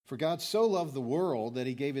For God so loved the world that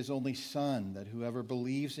he gave his only Son, that whoever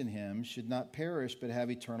believes in him should not perish but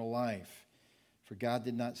have eternal life. For God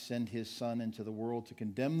did not send his Son into the world to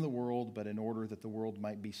condemn the world, but in order that the world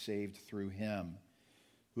might be saved through him.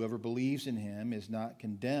 Whoever believes in him is not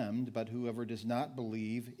condemned, but whoever does not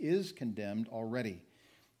believe is condemned already,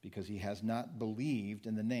 because he has not believed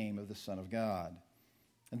in the name of the Son of God.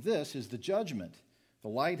 And this is the judgment. The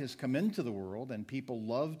light has come into the world, and people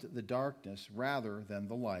loved the darkness rather than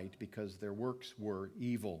the light, because their works were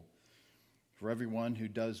evil. For everyone who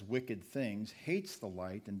does wicked things hates the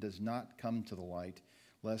light and does not come to the light,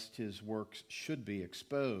 lest his works should be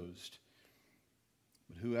exposed.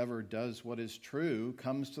 But whoever does what is true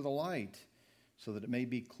comes to the light, so that it may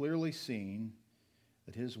be clearly seen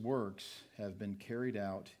that his works have been carried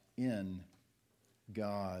out in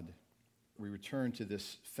God. We return to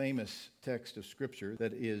this famous text of Scripture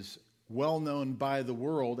that is well known by the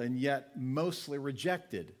world and yet mostly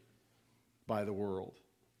rejected by the world.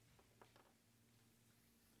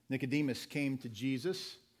 Nicodemus came to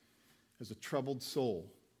Jesus as a troubled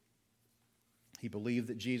soul. He believed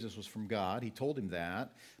that Jesus was from God. He told him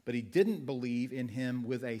that, but he didn't believe in him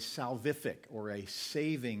with a salvific or a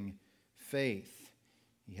saving faith.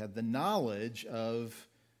 He had the knowledge of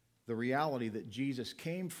the reality that Jesus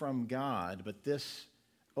came from God, but this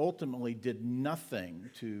ultimately did nothing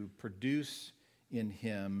to produce in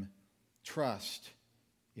him trust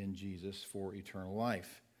in Jesus for eternal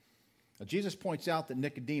life. Now, Jesus points out that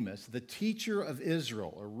Nicodemus, the teacher of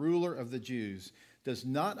Israel, a ruler of the Jews, does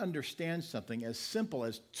not understand something as simple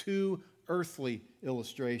as two earthly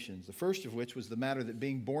illustrations. The first of which was the matter that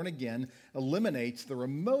being born again eliminates the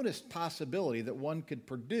remotest possibility that one could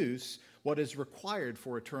produce what is required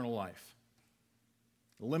for eternal life.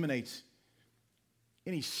 It eliminates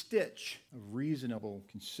any stitch of reasonable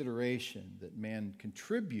consideration that man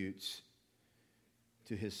contributes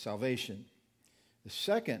to his salvation. The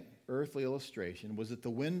second earthly illustration was that the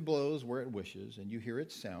wind blows where it wishes, and you hear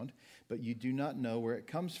its sound, but you do not know where it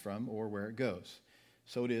comes from or where it goes.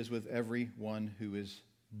 So it is with everyone who is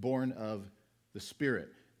born of the Spirit.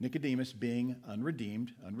 Nicodemus, being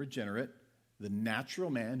unredeemed, unregenerate, the natural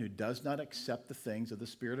man who does not accept the things of the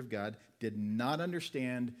Spirit of God, did not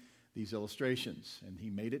understand these illustrations. And he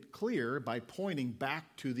made it clear by pointing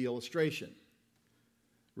back to the illustration,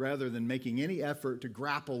 rather than making any effort to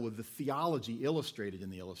grapple with the theology illustrated in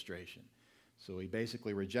the illustration. So he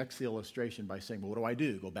basically rejects the illustration by saying, well, what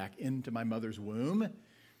do? Go back into my mother's womb?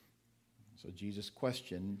 So Jesus'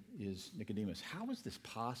 question is, Nicodemus, how is this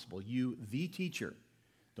possible? You, the teacher,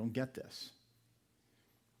 don't get this.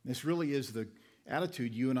 This really is the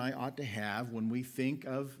attitude you and I ought to have when we think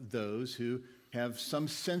of those who have some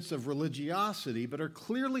sense of religiosity but are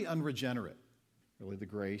clearly unregenerate. Really the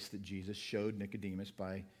grace that Jesus showed Nicodemus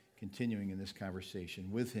by continuing in this conversation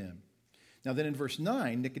with him. Now then in verse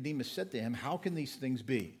 9, Nicodemus said to him, how can these things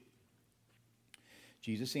be?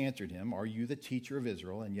 Jesus answered him, are you the teacher of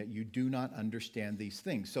Israel, and yet you do not understand these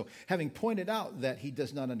things? So having pointed out that he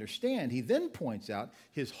does not understand, he then points out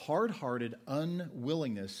his hard-hearted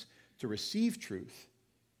unwillingness to receive truth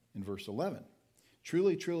in verse 11.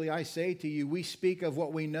 Truly, truly, I say to you, we speak of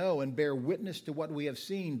what we know and bear witness to what we have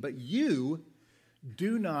seen, but you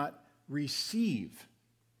do not receive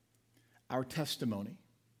our testimony.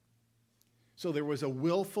 So there was a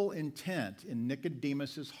willful intent in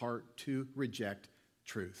Nicodemus's heart to reject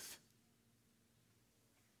truth.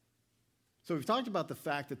 So we've talked about the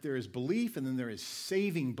fact that there is belief and then there is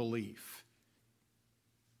saving belief.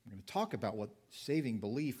 We're going to talk about what saving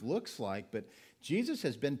belief looks like, but Jesus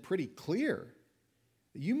has been pretty clear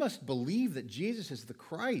that you must believe that Jesus is the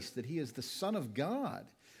Christ, that he is the Son of God,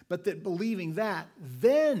 but that believing that,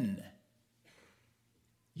 then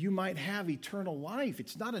you might have eternal life.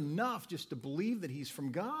 It's not enough just to believe that he's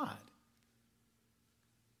from God.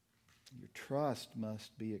 Your trust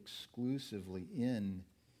must be exclusively in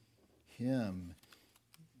him.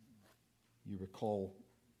 You recall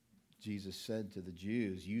Jesus said to the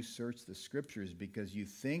Jews, you search the Scriptures because you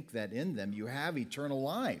think that in them you have eternal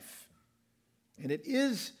life. And it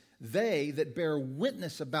is they that bear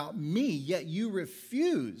witness about me, yet you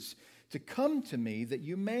refuse to come to me that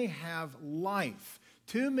you may have life.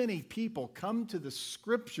 Too many people come to the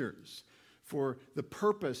Scriptures for the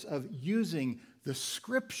purpose of using the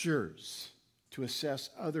Scriptures to assess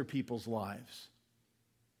other people's lives.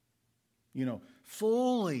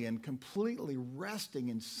 Fully and completely resting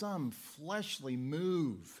in some fleshly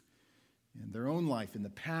move in their own life in the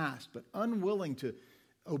past, but unwilling to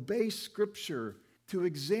obey Scripture, to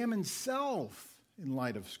examine self in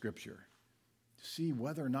light of Scripture, to see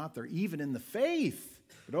whether or not they're even in the faith.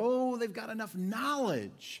 But they've got enough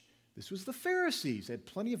knowledge This was the Pharisees. They had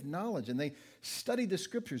plenty of knowledge, and they studied the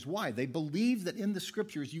Scriptures. Why? They believed that in the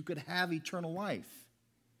Scriptures you could have eternal life.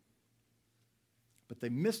 But they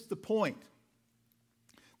missed the point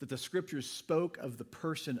that the Scriptures spoke of the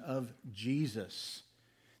person of Jesus.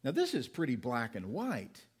 Now, this is pretty black and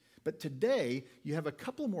white. But today, you have a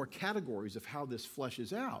couple more categories of how this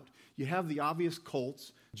fleshes out. You have the obvious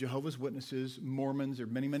cults, Jehovah's Witnesses, Mormons, or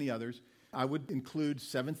many, many others. I would include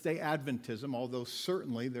Seventh-day Adventism, although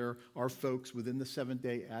certainly there are folks within the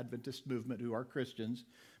Seventh-day Adventist movement who are Christians.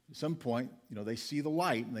 At some point, they see the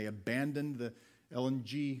light and they abandon the Ellen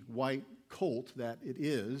G. White cult that it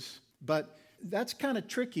is. But that's kind of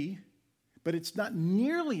tricky, but it's not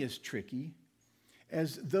nearly as tricky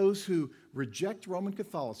as those who reject Roman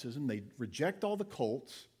Catholicism. They reject all the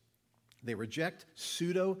cults. They reject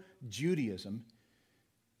pseudo-Judaism,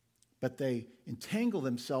 but they entangle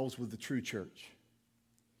themselves with the true church.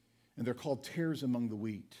 And they're called tares among the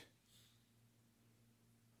wheat.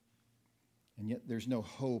 And yet there's no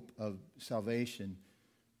hope of salvation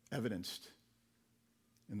evidenced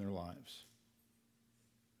in their lives.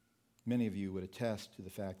 Many of you would attest to the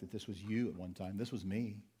fact that this was you at one time. This was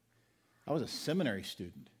me. I was a seminary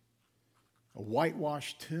student, a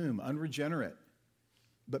whitewashed tomb, unregenerate,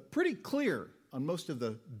 but pretty clear on most of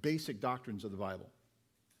the basic doctrines of the Bible.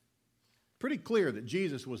 Pretty clear that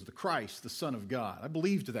Jesus was the Christ, the Son of God. I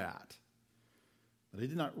believed that. But I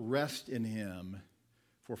did not rest in him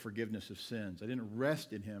for forgiveness of sins. I didn't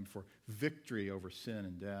rest in him for victory over sin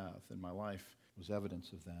and death, and my life was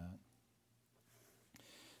evidence of that.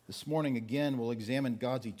 This morning, again, we'll examine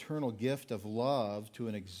God's eternal gift of love to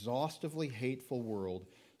an exhaustively hateful world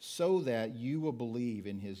so that you will believe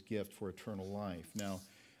in his gift for eternal life. Now,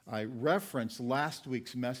 I referenced last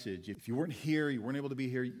week's message. If you weren't here, you weren't able to be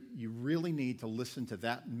here, you really need to listen to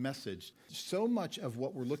that message. So much of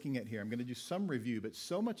what we're looking at here, I'm going to do some review, but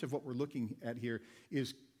so much of what we're looking at here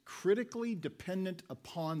is critically dependent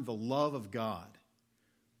upon the love of God.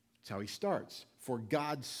 That's how he starts. For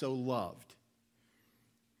God so loved.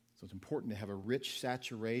 So it's important to have a rich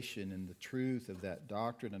saturation in the truth of that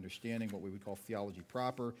doctrine, understanding what we would call theology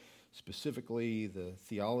proper, specifically the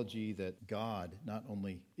theology that God not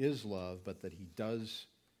only is love, but that he does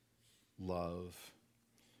love.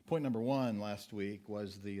 Point number one last week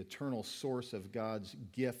was the eternal source of God's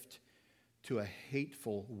gift to a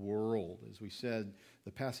hateful world. As we said,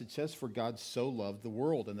 the passage says, for God so loved the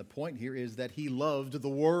world. And the point here is that he loved the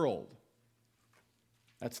world.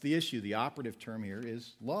 That's the issue. The operative term here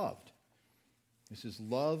is loved. This is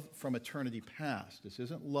love from eternity past. This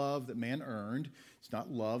isn't love that man earned. It's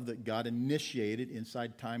not love that God initiated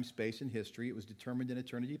inside time, space, and history. It was determined in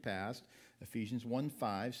eternity past. Ephesians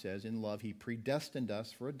 1:5 says, in love he predestined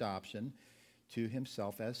us for adoption to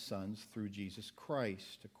himself as sons through Jesus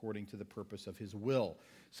Christ, according to the purpose of his will.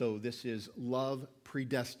 So this is love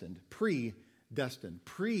predestined. Predestined.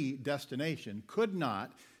 Predestination could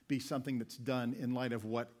not be something that's done in light of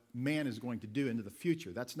what man is going to do into the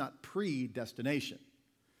future. That's not predestination.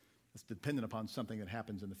 It's dependent upon something that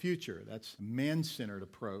happens in the future. That's a man-centered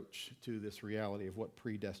approach to this reality of what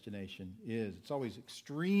predestination is. It's always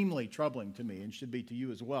extremely troubling to me, and should be to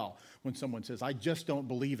you as well, when someone says, I just don't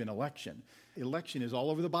believe in election. Election is all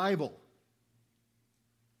over the Bible.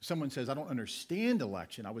 Someone says, I don't understand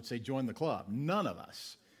election. I would say, join the club. None of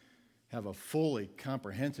us have a fully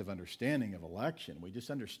comprehensive understanding of election. We just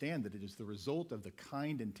understand that it is the result of the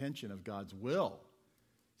kind intention of God's will.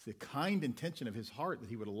 It's the kind intention of his heart that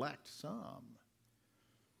he would elect some.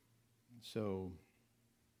 So,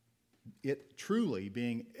 it truly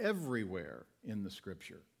being everywhere in the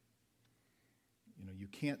Scripture. You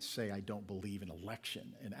can't say I don't believe in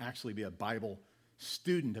election and actually be a Bible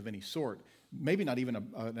student of any sort. Maybe not even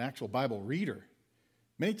an actual Bible reader.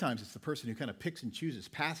 Many times it's the person who kind of picks and chooses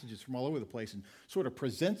passages from all over the place and sort of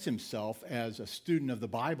presents himself as a student of the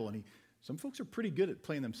Bible. And some folks are pretty good at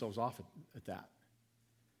playing themselves off at that.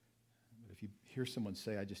 But if you hear someone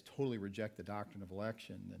say, I just totally reject the doctrine of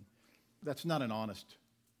election, then that's not an honest,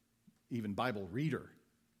 even Bible reader.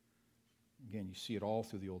 Again, you see it all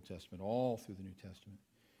through the Old Testament, all through the New Testament.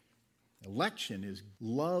 Election is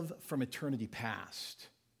love from eternity past.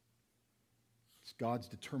 It's God's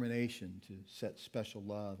determination to set special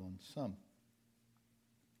love on some.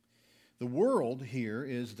 The world here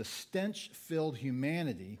is the stench-filled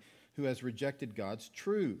humanity who has rejected God's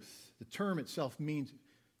truth. The term itself means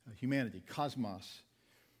humanity, cosmos.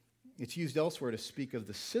 It's used elsewhere to speak of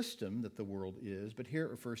the system that the world is, but here it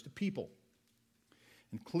refers to people.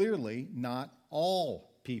 And clearly, not all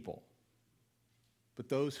people, but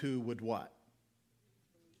those who would what?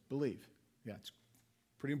 Believe. Yeah, it's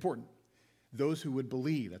pretty important. Those who would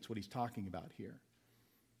believe, that's what he's talking about here.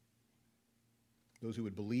 Those who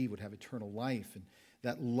would believe would have eternal life. And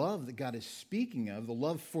that love that God is speaking of, the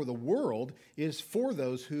love for the world, is for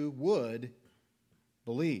those who would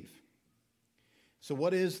believe. So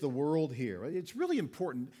what is the world here? It's really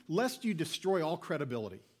important, lest you destroy all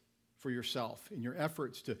credibility for yourself in your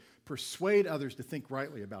efforts to persuade others to think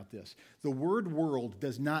rightly about this. The word world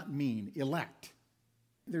does not mean elect.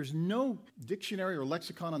 There's no dictionary or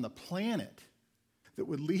lexicon on the planet that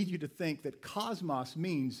would lead you to think that cosmos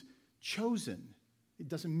means chosen. It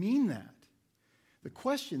doesn't mean that. The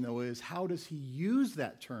question, though, is how does he use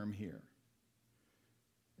that term here?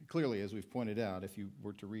 Clearly, as we've pointed out, if you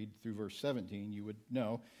were to read through verse 17, you would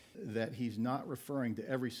know that he's not referring to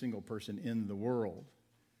every single person in the world.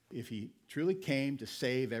 If he truly came to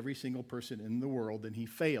save every single person in the world, then he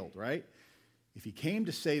failed, right? If he came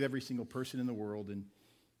to save every single person in the world, then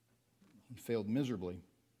he failed miserably.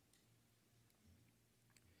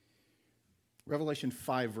 Revelation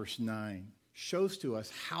 5, verse 9, shows to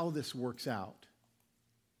us how this works out.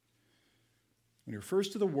 When he refers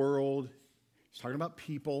to the world, he's talking about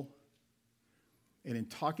people. And in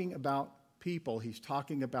talking about people, he's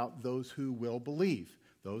talking about those who will believe.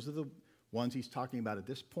 Those are the ones he's talking about at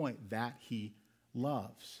this point that he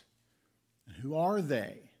loves. And who are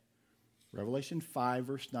they? Revelation 5,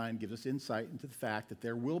 verse 9 gives us insight into the fact that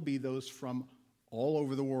there will be those from all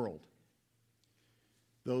over the world.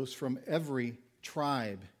 Those from every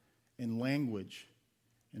tribe and language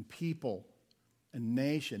and people and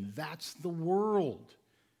nation. That's the world.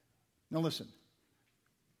 Now listen,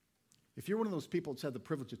 if you're one of those people that's had the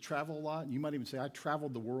privilege to travel a lot, and you might even say, I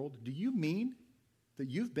traveled the world, do you mean that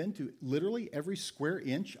you've been to literally every square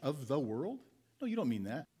inch of the world? No, you don't mean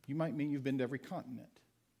that. You might mean you've been to every continent.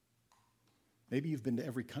 Maybe you've been to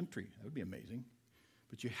every country. That would be amazing.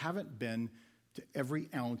 But you haven't been to every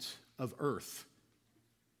ounce of earth.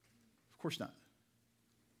 Of course not.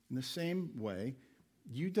 In the same way,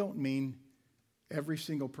 you don't mean every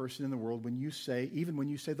single person in the world when you say, even when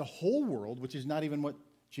you say the whole world, which is not even what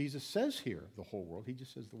Jesus says here, the whole world. He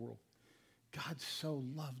just says the world. God so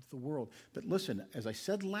loved the world. But listen, as I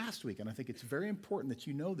said last week, and I think it's very important that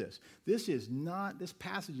you know this, this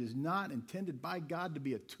passage is not intended by God to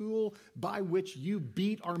be a tool by which you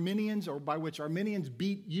beat Arminians or by which Arminians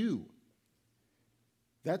beat you.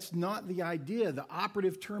 That's not the idea. The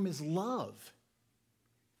operative term is love.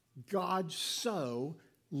 God so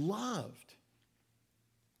loved.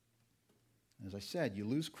 As I said, you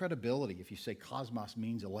lose credibility if you say cosmos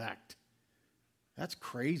means elect. That's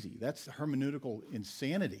crazy. That's hermeneutical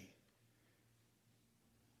insanity.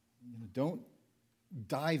 Don't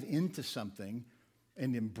dive into something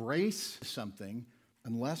and embrace something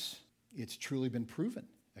unless it's truly been proven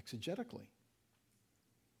exegetically.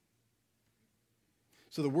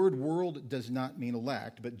 So the word world does not mean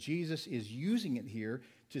elect, but Jesus is using it here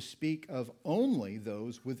to speak of only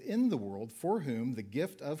those within the world for whom the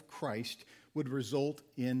gift of Christ would result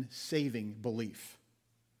in saving belief.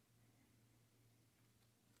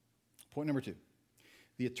 Point number 2,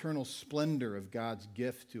 the eternal splendor of God's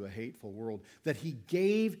gift to a hateful world, that he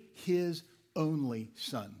gave his only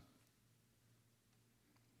Son.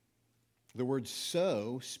 The word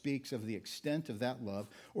so speaks of the extent of that love,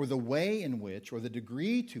 or the way in which, or the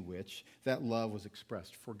degree to which that love was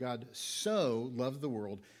expressed. For God so loved the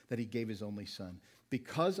world that he gave his only Son.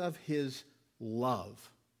 Because of his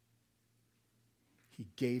love, he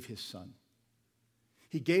gave his Son.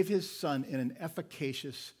 He gave his Son in an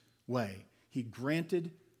efficacious way. He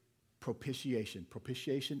granted propitiation.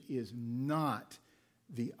 Propitiation is not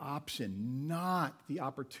the option, not the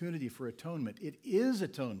opportunity for atonement. It is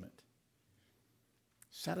atonement.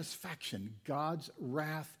 Satisfaction. God's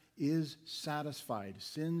wrath is satisfied.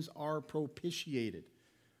 Sins are propitiated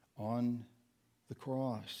on the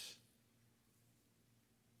cross.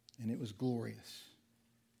 And it was glorious.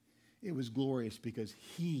 It was glorious because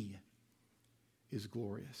he is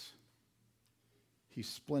glorious. He's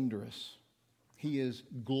splendorous. He is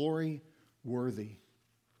glory worthy.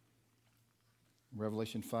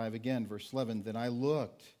 Revelation 5 again, verse 11. Then I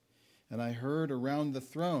looked and I heard around the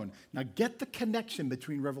throne. Now get the connection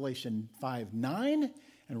between Revelation 5:9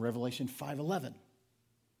 and Revelation 5:11.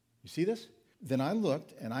 You see this? Then I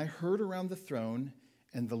looked and I heard around the throne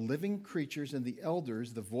and the living creatures and the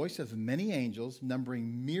elders, the voice of many angels,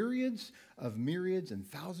 numbering myriads and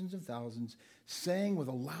thousands, saying with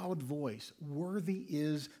a loud voice, worthy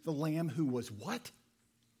is the Lamb who was what?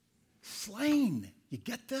 Slain. You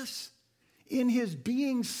get this? In his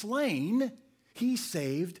being slain, he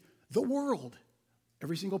saved the world.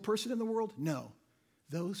 Every single person in the world? No.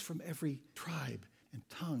 Those from every tribe and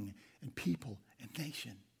tongue and people and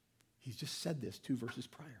nation. He's just said this 2 verses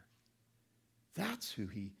prior. That's who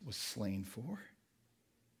he was slain for.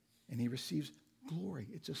 and he receives glory.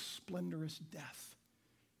 It's a splendorous death.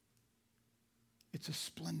 It's a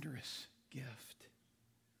splendorous gift.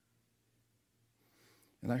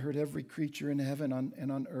 And I heard every creature in heaven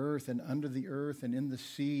and on earth and under the earth and in the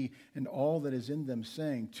sea and all that is in them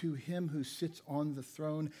saying, to him who sits on the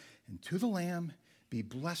throne and to the Lamb be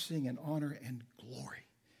blessing and honor and glory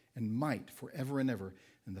and might forever and ever.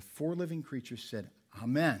 And the four living creatures said,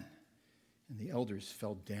 Amen. And the elders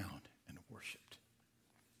fell down and worshiped.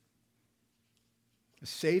 A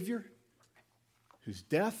Savior whose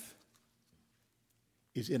death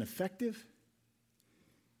is ineffective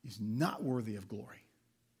is not worthy of glory.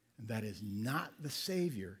 And that is not the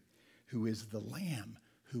Savior who is the Lamb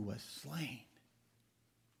who was slain,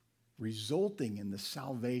 resulting in the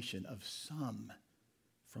salvation of some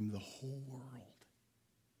from the whole world.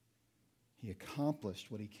 He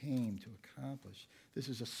accomplished what he came to accomplish. This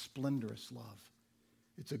is a splendorous love.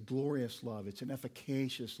 It's a glorious love. It's an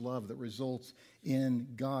efficacious love that results in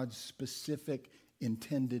God's specific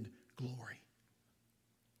intended glory.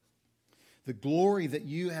 The glory that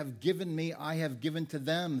you have given me, I have given to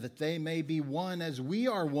them, that they may be one as we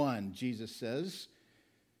are one, Jesus says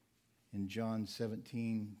in John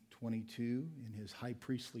 17:22 in his high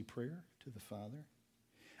priestly prayer to the Father.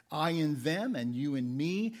 I in them and you in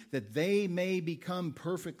me, that they may become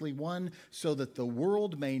perfectly one, so that the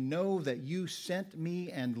world may know that you sent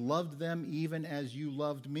me and loved them even as you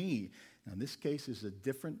loved me. Now, in this case is a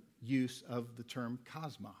different use of the term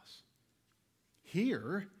cosmos.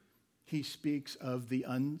 Here, he speaks of the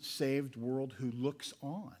unsaved world who looks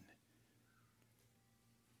on.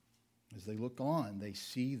 As they look on, they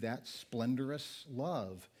see that splendorous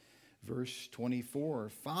love. Verse 24,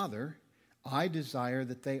 Father, I desire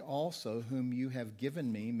that they also, whom you have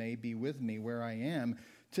given me, may be with me where I am,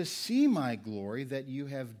 to see my glory that you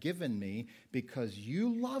have given me, because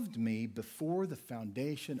you loved me before the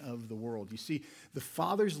foundation of the world. You see, the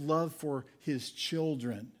Father's love for his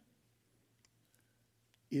children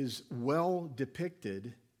is well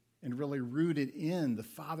depicted and really rooted in the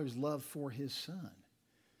Father's love for his Son.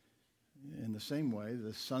 In the same way,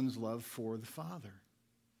 the Son's love for the Father.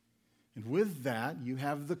 And with that, you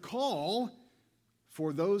have the call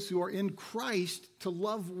for those who are in Christ to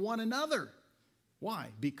love one another. Why?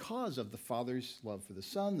 Because of the Father's love for the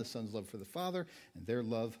Son's love for the Father, and their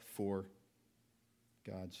love for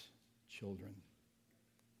God's children.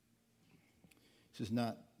 This is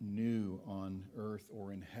not new on earth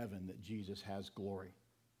or in heaven that Jesus has glory.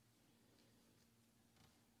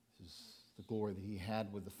 This is the glory that he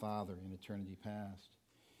had with the Father in eternity past.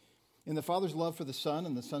 In the Father's love for the Son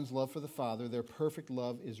and the Son's love for the Father, their perfect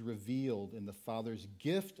love is revealed in the Father's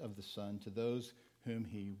gift of the Son to those whom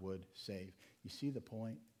he would save. You see the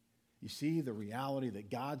point? You see the reality that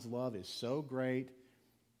God's love is so great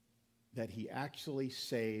that he actually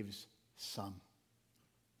saves some.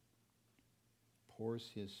 Pours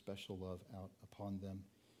his special love out upon them.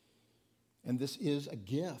 And this is a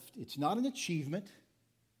gift. It's not an achievement.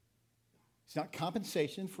 It's not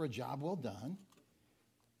compensation for a job well done.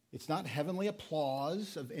 It's not heavenly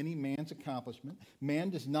applause of any man's accomplishment. Man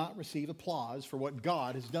does not receive applause for what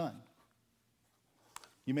God has done.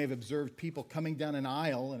 You may have observed people coming down an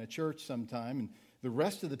aisle in a church sometime, and the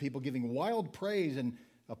rest of the people giving wild praise and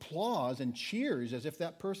applause and cheers as if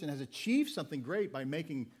that person has achieved something great by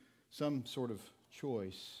making some sort of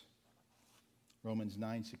choice. Romans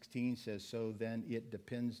 9:16 says, so then it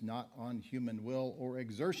depends not on human will or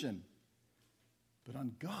exertion, but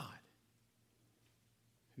on God,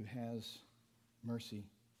 who has mercy.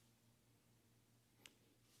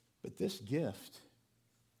 But this gift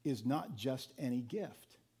is not just any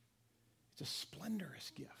gift. It's a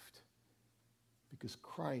splendorous gift because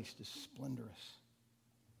Christ is splendorous.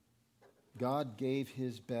 God gave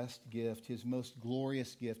his best gift, his most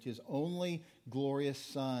glorious gift, his only glorious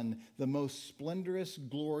Son, the most splendorous,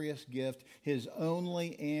 glorious gift, his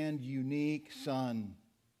only and unique Son.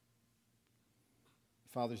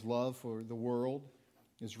 The Father's love for the world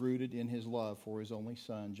is rooted in his love for his only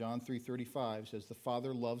Son. John 3:35 says, the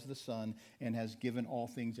Father loves the Son and has given all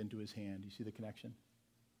things into his hand. You see the connection?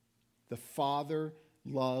 The Father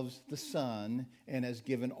loves the Son and has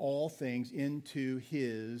given all things into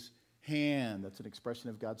his hand. That's an expression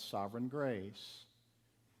of God's sovereign grace.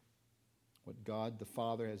 What God the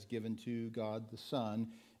Father has given to God the Son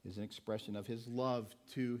is an expression of his love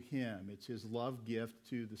to him. It's his love gift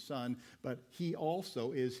to the Son, but he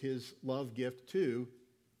also is his love gift to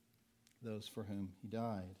those for whom he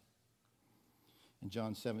died. In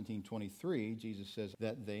John 17:23, Jesus says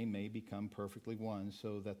that they may become perfectly one,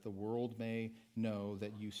 so that the world may know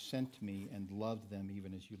that you sent me and loved them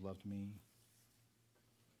even as you loved me.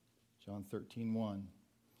 John 13:1.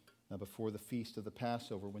 before the feast of the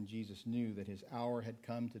Passover, when Jesus knew that his hour had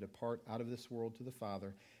come to depart out of this world to the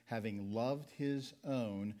Father, having loved his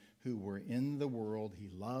own who were in the world, he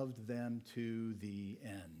loved them to the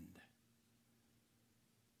end.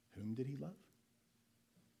 Whom did he love?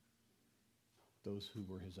 Those who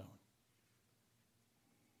were his own.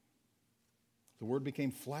 The Word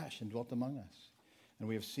became flesh and dwelt among us, and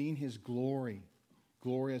we have seen his glory,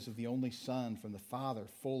 glory as of the only Son from the Father,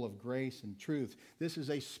 full of grace and truth. This is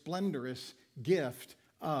a splendorous gift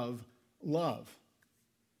of love.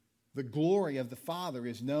 The glory of the Father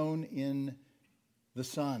is known in the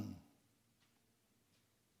Son.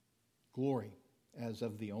 Glory as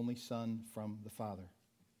of the only Son from the Father.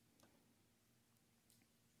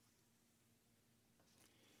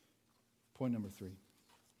 Point number 3.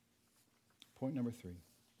 Point number 3.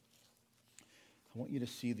 I want you to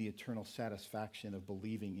see the eternal satisfaction of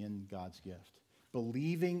believing in God's gift.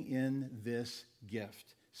 Believing in this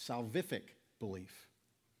gift, salvific belief,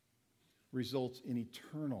 results in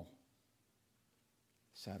eternal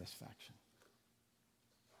satisfaction.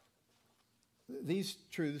 These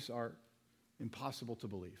truths are impossible to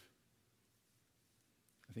believe.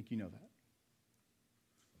 I think you know that.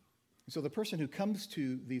 So the person who comes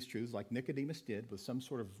to these truths, like Nicodemus did, with some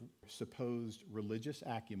sort of supposed religious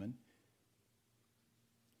acumen,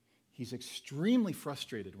 he's extremely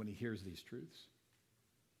frustrated when he hears these truths.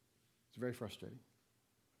 It's very frustrating.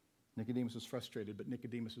 Nicodemus was frustrated, but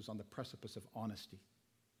Nicodemus was on the precipice of honesty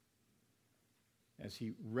as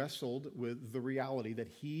he wrestled with the reality that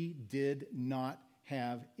he did not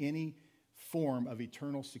have any form of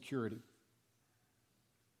eternal security.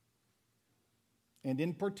 And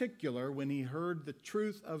in particular, when he heard the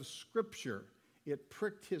truth of Scripture, it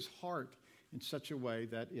pricked his heart in such a way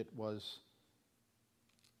that it was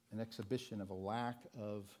an exhibition of a lack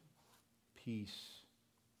of peace.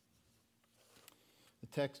 The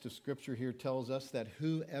text of Scripture here tells us that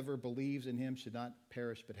whoever believes in him should not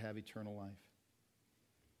perish but have eternal life.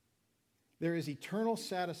 There is eternal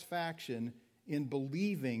satisfaction in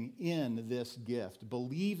believing in this gift,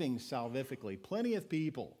 believing salvifically. Plenty of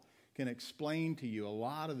people can explain to you a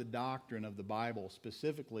lot of the doctrine of the Bible,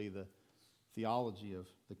 specifically the theology of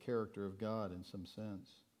the character of God in some sense.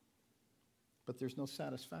 But there's no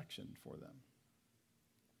satisfaction for them.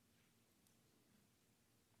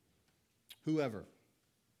 Whoever.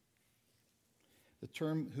 The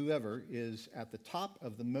term whoever is at the top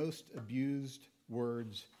of the most abused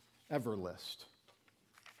words ever list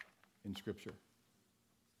in Scripture.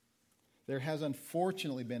 There has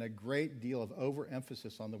unfortunately been a great deal of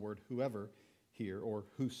overemphasis on the word whoever here, or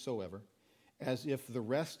whosoever, as if the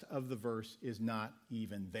rest of the verse is not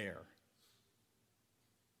even there.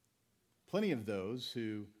 Plenty of those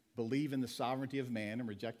who believe in the sovereignty of man and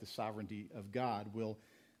reject the sovereignty of God will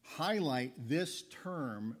highlight this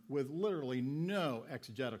term with literally no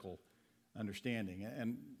exegetical understanding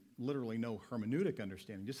and literally no hermeneutic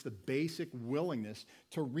understanding, just the basic willingness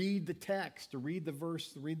to read the text, to read the verse,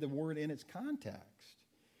 to read the word in its context.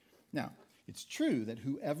 Now, it's true that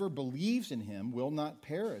whoever believes in him will not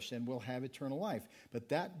perish and will have eternal life, but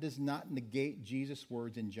that does not negate Jesus'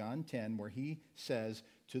 words in John 10, where he says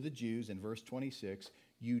to the Jews in verse 26,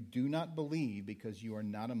 "You do not believe because you are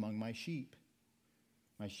not among my sheep.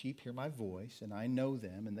 My sheep hear my voice, and I know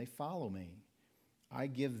them, and they follow me. I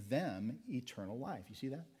give them eternal life." You see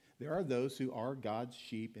that? There are those who are God's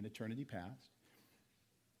sheep in eternity past,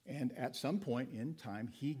 and at some point in time,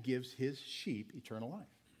 he gives his sheep eternal life.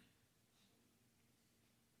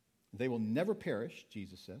 They will never perish,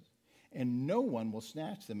 Jesus says, and no one will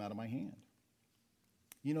snatch them out of my hand.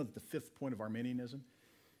 You know that the fifth point of Arminianism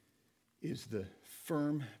is the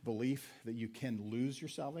firm belief that you can lose your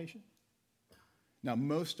salvation. Now,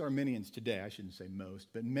 most Arminians today, I shouldn't say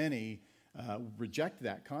most, but many reject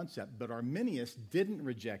that concept, but Arminius didn't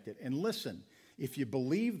reject it. And listen, if you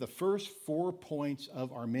believe the first 4 points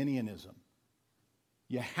of Arminianism,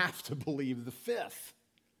 you have to believe the fifth,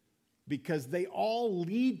 because they all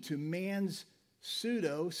lead to man's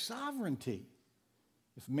pseudo-sovereignty.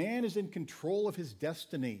 If man is in control of his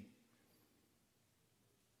destiny,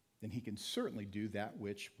 then he can certainly do that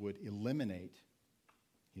which would eliminate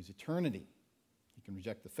his eternity. He can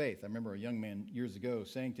reject the faith. I remember a young man years ago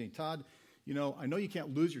saying to me, "Todd, you know, I know you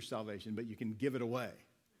can't lose your salvation, but you can give it away."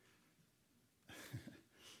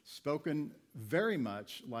 Spoken very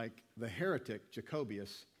much like the heretic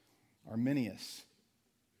Jacobius Arminius.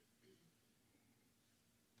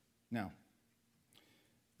 Now,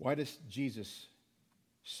 why does Jesus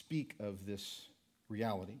speak of this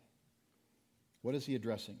reality? What is he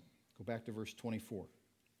addressing? Go back to verse 24.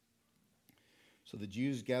 So the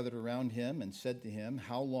Jews gathered around him and said to him,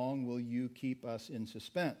 "How long will you keep us in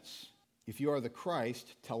suspense? If you are the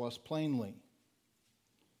Christ, tell us plainly."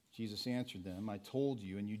 Jesus answered them, "I told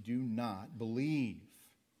you, and you do not believe.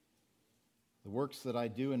 The works that I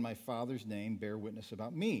do in my Father's name bear witness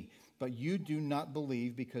about me, but you do not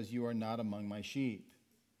believe because you are not among my sheep.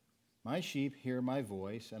 My sheep hear my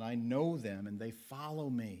voice, and I know them, and they follow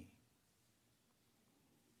me.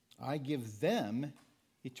 I give them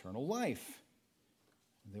eternal life.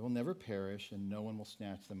 They will never perish, and no one will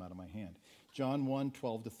snatch them out of my hand." John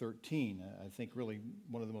 1:12-13, I think really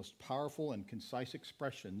one of the most powerful and concise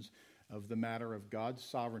expressions of the matter of God's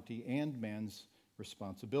sovereignty and man's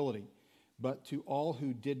responsibility. "But to all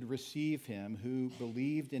who did receive him, who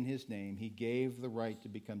believed in his name, he gave the right to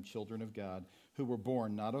become children of God, who were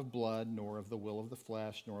born not of blood, nor of the will of the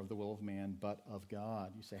flesh, nor of the will of man, but of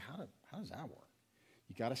God." You say, how does that work?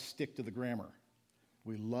 You got to stick to the grammar.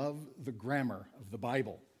 We love the grammar of the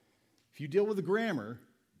Bible. If you deal with the grammar,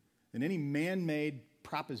 then any man-made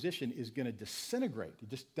proposition is going to disintegrate. It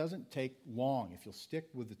just doesn't take long if you'll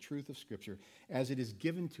stick with the truth of Scripture as it is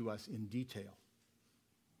given to us in detail.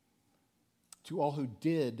 To all who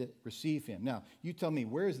did receive him. Now, you tell me,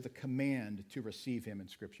 where is the command to receive him in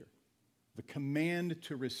Scripture? The command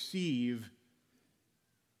to receive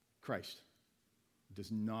Christ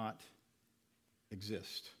does not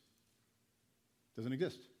exist. Doesn't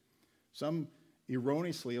exist. Some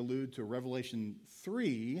erroneously allude to Revelation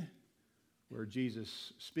 3, where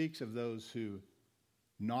Jesus speaks of those who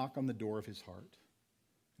knock on the door of his heart.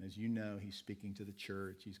 And as you know, he's speaking to the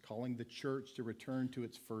church. He's calling the church to return to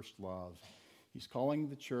its first love. He's calling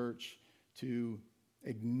the church to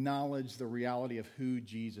acknowledge the reality of who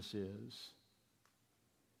Jesus is.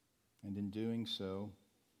 And in doing so,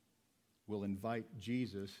 will invite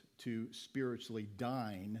Jesus to spiritually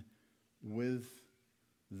dine with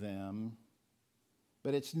them.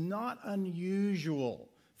 But it's not unusual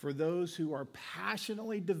for those who are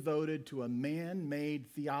passionately devoted to a man-made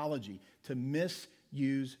theology to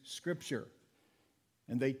misuse Scripture.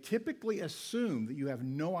 And they typically assume that you have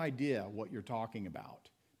no idea what you're talking about,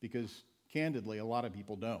 because candidly, a lot of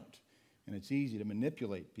people don't. And it's easy to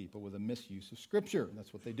manipulate people with a misuse of Scripture. And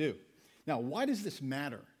that's what they do. Now, why does this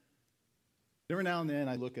matter? Every now and then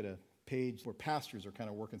I look at a page where pastors are kind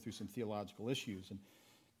of working through some theological issues. And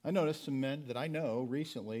I noticed some men that I know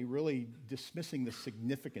recently really dismissing the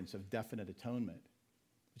significance of definite atonement.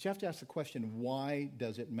 But you have to ask the question, why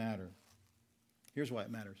does it matter? Here's why it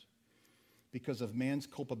matters. Because of man's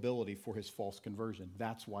culpability for his false conversion.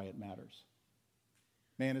 That's why it matters.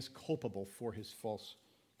 Man is culpable for his false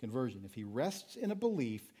conversion. If he rests in a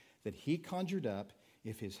belief that he conjured up,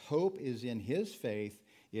 if his hope is in his faith,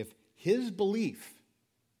 if his belief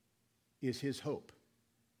is his hope.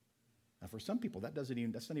 Now, for some people, that's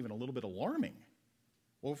not even a little bit alarming.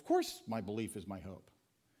 Well, of course, my belief is my hope.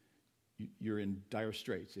 You're in dire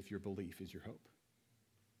straits if your belief is your hope.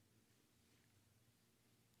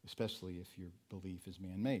 Especially if your belief is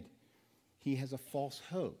man-made. He has a false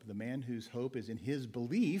hope. The man whose hope is in his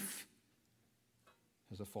belief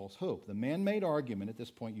has a false hope. The man-made argument at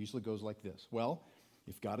this point usually goes like this. Well,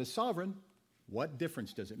 if God is sovereign, what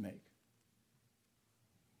difference does it make?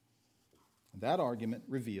 That argument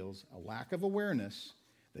reveals a lack of awareness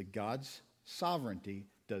that God's sovereignty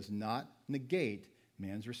does not negate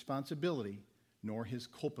man's responsibility nor his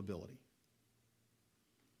culpability.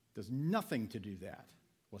 It does nothing to do that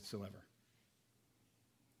whatsoever.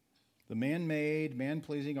 The man-made,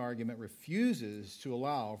 man-pleasing argument refuses to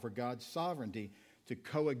allow for God's sovereignty to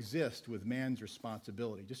coexist with man's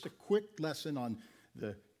responsibility. Just a quick lesson on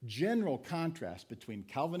the general contrast between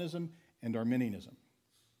Calvinism and Arminianism.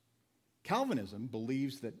 Calvinism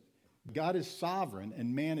believes that God is sovereign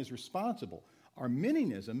and man is responsible.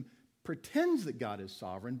 Arminianism pretends that God is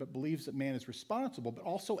sovereign but believes that man is responsible but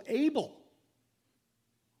also able.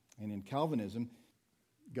 And in Calvinism,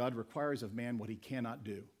 God requires of man what he cannot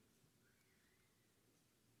do.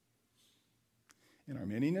 In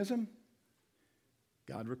Arminianism,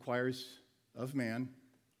 God requires of man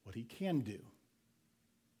what he can do.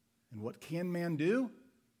 And what can man do?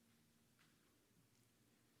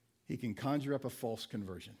 He can conjure up a false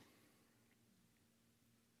conversion.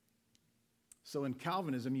 So in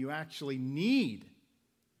Calvinism, you actually need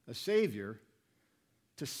a Savior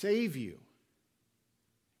to save you.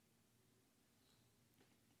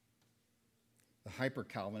 The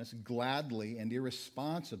hyper-Calvinist gladly and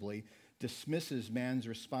irresponsibly dismisses man's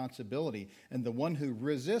responsibility, and the one who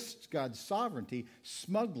resists God's sovereignty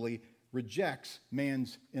smugly rejects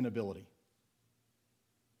man's inability.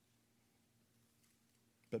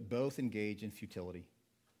 But both engage in futility.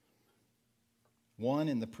 one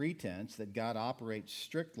in the pretense that God operates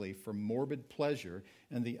strictly for morbid pleasure,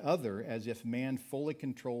 and the other as if man fully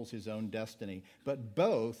controls his own destiny. But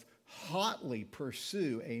both hotly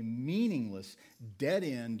pursue a meaningless,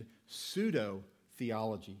 dead-end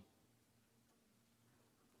pseudo-theology.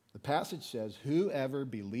 The passage says, whoever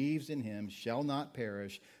believes in him shall not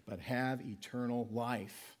perish, but have eternal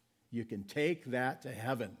life. You can take that to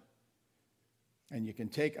heaven, and you can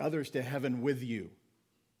take others to heaven with you.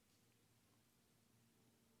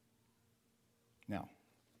 Now,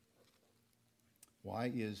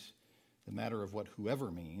 why is the matter of what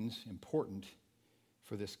whoever means important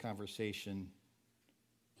for this conversation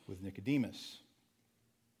with Nicodemus?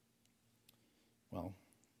 Well,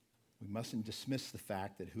 we mustn't dismiss the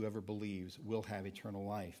fact that whoever believes will have eternal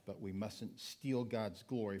life, but we mustn't steal God's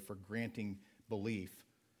glory for granting belief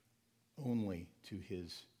only to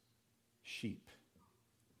his sheep.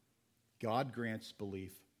 God grants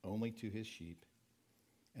belief only to his sheep,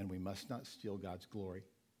 and we must not steal God's glory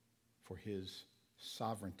for his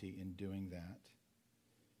sovereignty in doing that.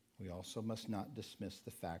 We also must not dismiss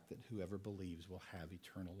the fact that whoever believes will have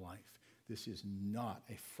eternal life. This is not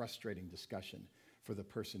a frustrating discussion for the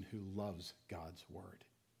person who loves God's word.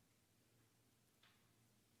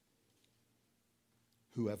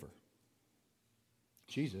 Whoever.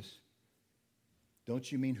 Jesus,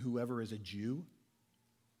 don't you mean whoever is a Jew?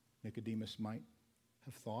 Nicodemus might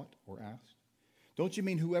have thought or asked. Don't you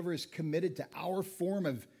mean whoever is committed to our form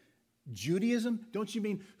of Judaism? Don't you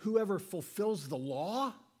mean whoever fulfills the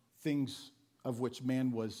law? Things of which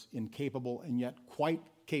man was incapable and yet quite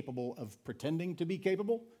capable of pretending to be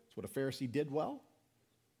capable. That's what a Pharisee did well.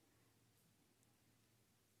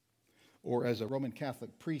 Or as a Roman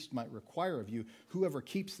Catholic priest might require of you, whoever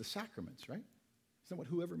keeps the sacraments, right? Isn't that what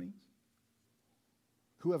whoever means?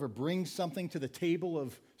 Whoever brings something to the table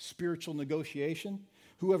of spiritual negotiation?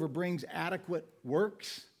 Whoever brings adequate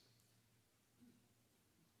works?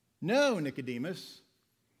 No, Nicodemus.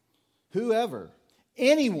 Whoever,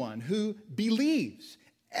 anyone who believes,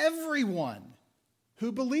 everyone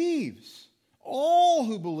who believes, all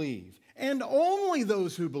who believe, and only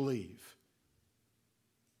those who believe.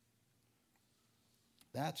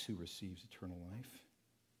 That's who receives eternal life.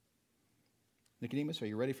 Nicodemus, are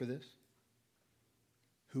you ready for this?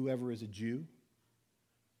 Whoever is a Jew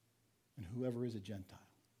and whoever is a Gentile.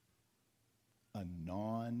 A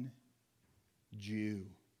non-Jew.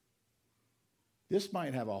 This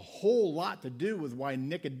might have a whole lot to do with why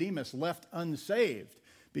Nicodemus left unsaved,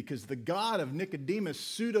 because the God of Nicodemus'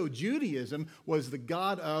 pseudo-Judaism was the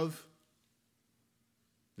God of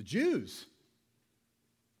the Jews.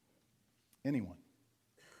 Anyone.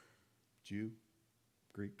 Jew,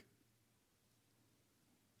 Greek,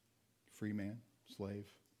 free man, slave,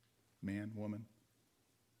 man, woman,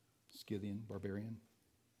 Scythian, barbarian.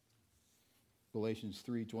 Galatians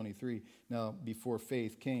 3:23. Now, before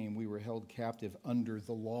faith came, we were held captive under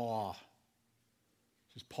the law.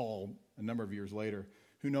 This is Paul a number of years later.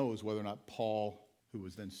 Who knows whether or not Paul, who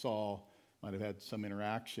was then Saul, might have had some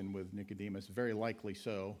interaction with Nicodemus. Very likely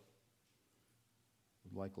so.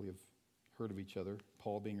 Would likely have heard of each other.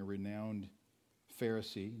 Paul being a renowned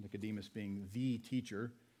Pharisee, Nicodemus being the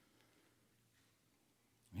teacher.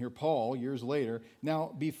 And here Paul, years later,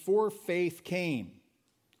 now before faith came,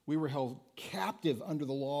 we were held captive under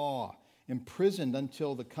the law, imprisoned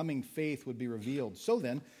until the coming faith would be revealed. So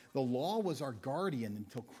then, the law was our guardian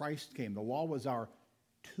until Christ came. The law was our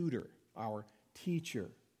tutor, our teacher.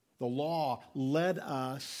 The law led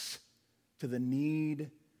us to the need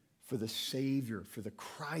for the Savior, for the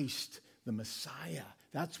Christ, the Messiah.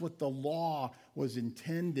 That's what the law was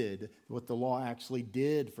intended, what the law actually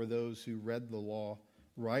did for those who read the law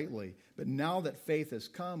rightly. But now that faith has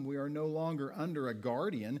come, we are no longer under a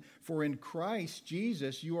guardian, for in Christ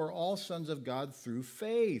Jesus you are all sons of God through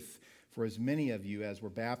faith. For as many of you as were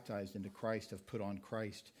baptized into Christ have put on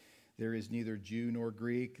Christ. There is neither Jew nor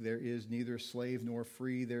Greek, there is neither slave nor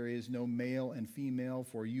free, there is no male and female,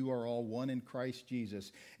 for you are all one in Christ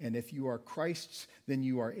Jesus. And if you are Christ's, then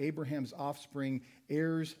you are Abraham's offspring,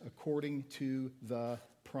 heirs according to the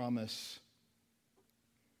promise.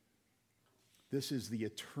 This is the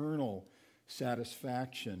eternal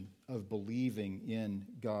satisfaction of believing in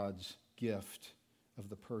God's gift of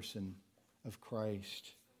the person of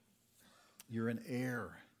Christ. You're an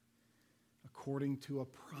heir according to a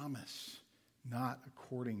promise, not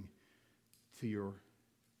according to your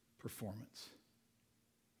performance.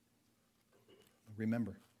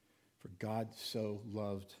 Remember, for God so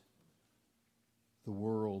loved the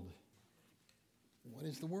world. What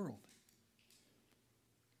is the world?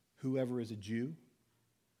 Whoever is a Jew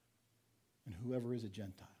and whoever is a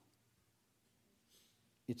Gentile.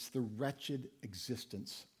 It's the wretched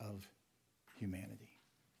existence of humanity.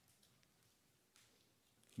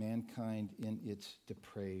 Mankind in its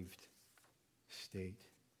depraved state.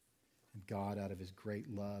 And God, out of his great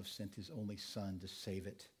love, sent his only Son to save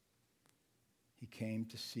it. He came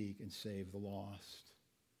to seek and save the lost.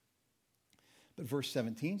 But verse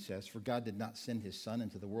 17 says, "For God did not send his Son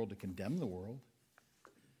into the world to condemn the world.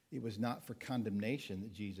 It was not for condemnation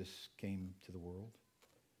that Jesus came to the world.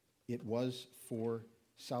 It was for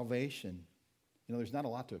salvation." You know, there's not a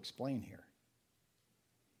lot to explain here.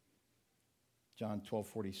 John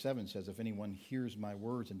 12:47 says, "If anyone hears my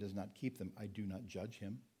words and does not keep them, I do not judge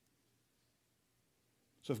him."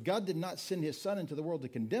 So if God did not send his Son into the world to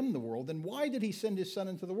condemn the world, then why did he send his Son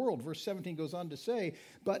into the world? Verse 17 goes on to say,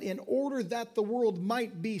 "But in order that the world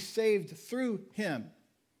might be saved through him."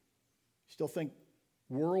 Still think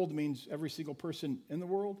world means every single person in the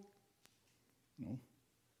world? No.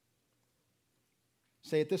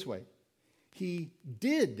 Say it this way. He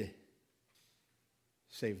did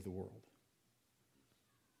save the world.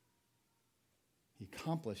 He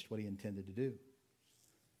accomplished what he intended to do.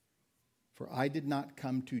 "For I did not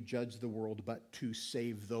come to judge the world, but to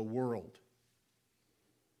save the world."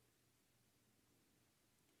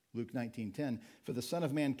 Luke 19:10, "For the Son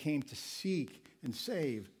of Man came to seek and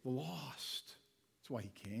save the lost." That's why he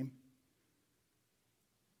came.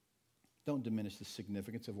 Don't diminish the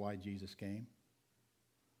significance of why Jesus came.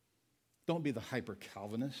 Don't be the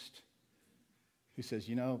hyper-Calvinist who says,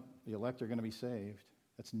 you know, the elect are going to be saved.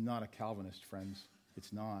 That's not a Calvinist, friends.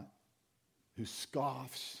 It's not. Who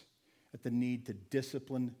scoffs at the need to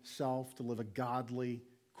discipline self, to live a godly,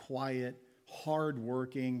 quiet,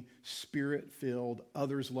 hard-working, spirit-filled,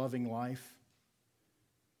 others-loving life.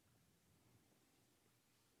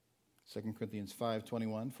 2 Corinthians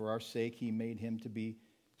 5:21, "For our sake he made him to be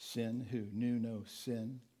sin who knew no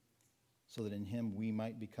sin, so that in him we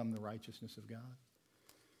might become the righteousness of God."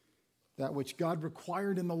 That which God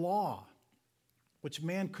required in the law, which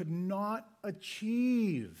man could not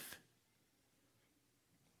achieve.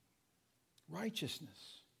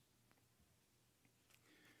 Righteousness.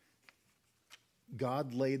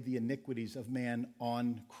 God laid the iniquities of man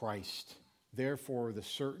on Christ. Therefore, the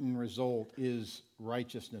certain result is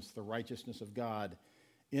righteousness, the righteousness of God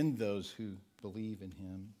in those who believe in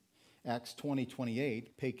him. Acts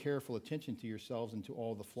 20:28, "Pay careful attention to yourselves and to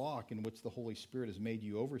all the flock in which the Holy Spirit has made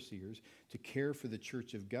you overseers, to care for the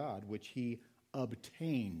church of God, which he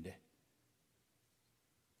obtained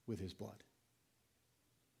with his blood."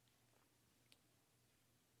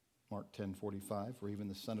 Mark 10:45, "For even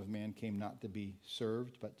the Son of Man came not to be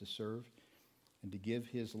served, but to serve, and to give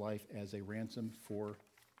his life as a ransom for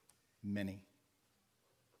many."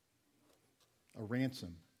 A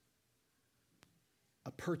ransom.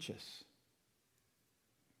 A purchase.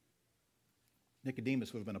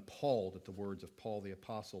 Nicodemus would have been appalled at the words of Paul the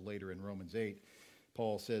Apostle later in Romans 8.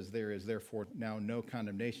 Paul says, "There is therefore now no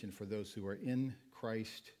condemnation for those who are in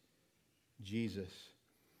Christ Jesus."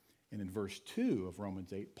 And in verse 2 of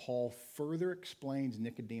Romans 8, Paul further explains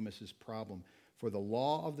Nicodemus' problem. "For the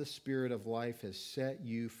law of the Spirit of life has set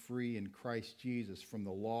you free in Christ Jesus from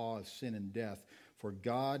the law of sin and death. For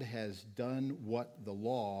God has done what the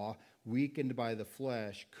law, weakened by the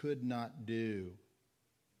flesh, could not do."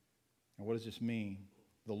 Now, what does this mean?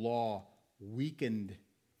 The law weakened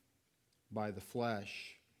by the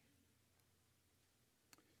flesh.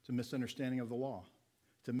 It's a misunderstanding of the law.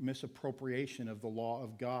 It's a misappropriation of the law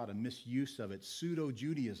of God, a misuse of it,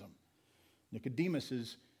 pseudo-Judaism.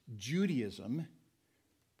 Nicodemus's Judaism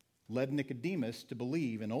led Nicodemus to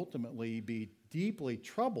believe and ultimately be deeply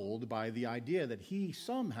troubled by the idea that he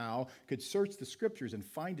somehow could search the Scriptures and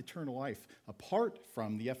find eternal life apart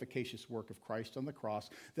from the efficacious work of Christ on the cross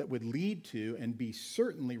that would lead to and be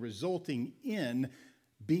certainly resulting in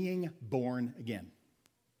being born again,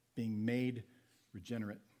 being made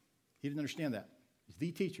regenerate. He didn't understand that. He's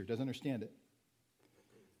the teacher, doesn't understand it.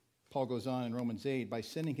 Paul goes on in Romans 8, "By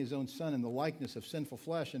sending his own Son in the likeness of sinful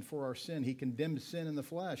flesh, and for our sin, he condemned sin in the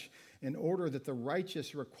flesh, in order that the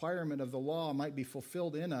righteous requirement of the law might be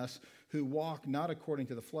fulfilled in us who walk not according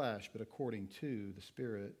to the flesh, but according to the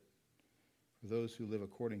Spirit. For those who live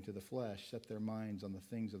according to the flesh set their minds on the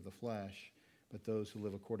things of the flesh, but those who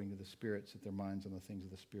live according to the Spirit set their minds on the things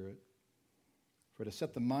of the Spirit. For to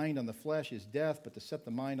set the mind on the flesh is death, but to set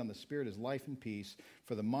the mind on the Spirit is life and peace.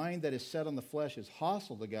 For the mind that is set on the flesh is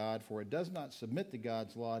hostile to God, for it does not submit to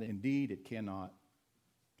God's law. Indeed, it cannot."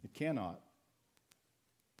 It cannot.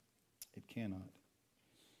 It cannot.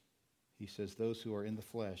 He says those who are in the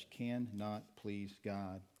flesh cannot please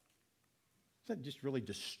God. Does that just really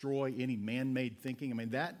destroy any man-made thinking? I mean,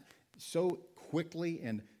 that so quickly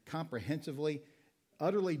and comprehensively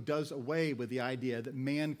utterly does away with the idea that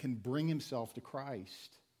man can bring himself to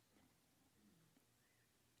Christ.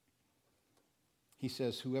 He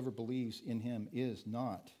says, whoever believes in him is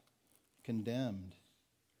not condemned.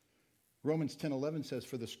 Romans 10:11 says,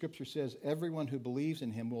 for the scripture says, everyone who believes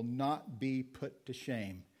in him will not be put to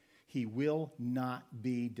shame. He will not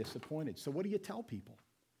be disappointed. So what do you tell people?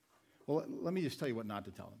 Well, let me just tell you what not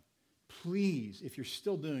to tell them. Please, if you're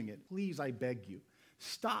still doing it, please, I beg you,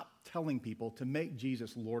 stop telling people to make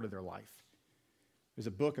Jesus Lord of their life. There's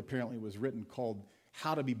a book apparently was written called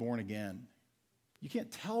How to Be Born Again. You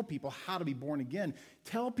can't tell people how to be born again.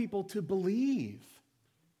 Tell people to believe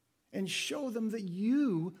and show them that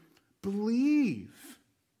you believe.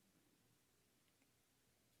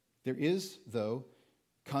 There is, though,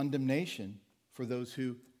 condemnation for those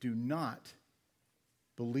who do not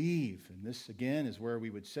believe. And this, again, is where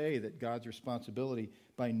we would say that God's responsibility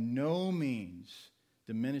by no means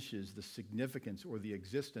diminishes the significance or the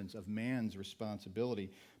existence of man's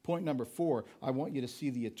responsibility. Point number 4, I want you to see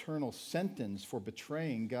the eternal sentence for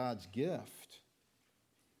betraying God's gift.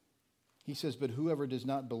 He says, but whoever does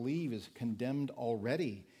not believe is condemned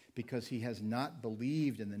already because he has not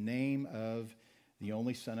believed in the name of the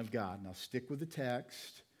only Son of God. Now stick with the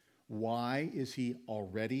text. Why is he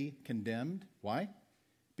already condemned? Why?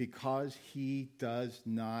 Because he does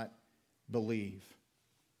not believe.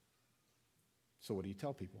 So what do you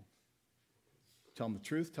tell people? Tell them the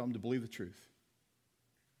truth. Tell them to believe the truth.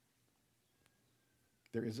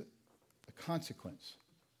 There is a consequence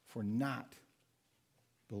for not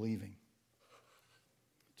believing.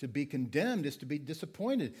 To be condemned is to be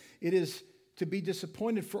disappointed. It is to be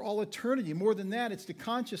disappointed for all eternity. More than that, it's to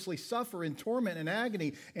consciously suffer in torment and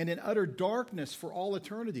agony and in utter darkness for all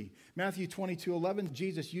eternity. Matthew 22:11,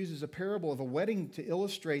 Jesus uses a parable of a wedding to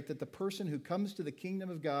illustrate that the person who comes to the kingdom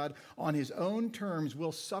of God on his own terms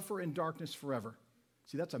will suffer in darkness forever.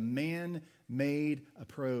 See, that's a man-made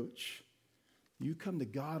approach. You come to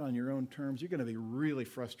God on your own terms, you're going to be really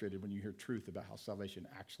frustrated when you hear truth about how salvation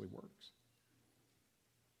actually works.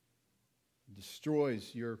 It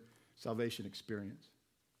destroys your salvation experience,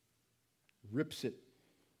 rips it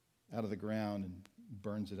out of the ground and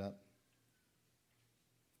burns it up.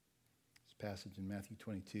 This passage in Matthew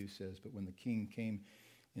 22 says, but when the king came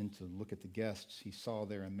in to look at the guests, he saw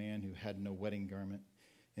there a man who had no wedding garment.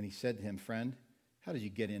 And he said to him, friend, how did you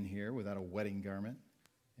get in here without a wedding garment?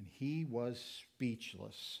 And he was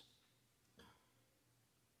speechless.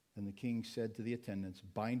 Then the king said to the attendants,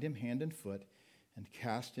 bind him hand and foot and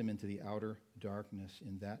cast him into the outer darkness.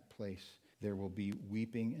 In that place there will be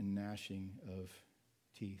weeping and gnashing of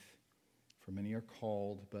teeth. For many are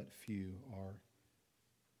called, but few are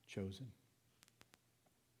chosen.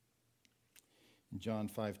 In John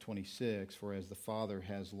 5:26, for as the Father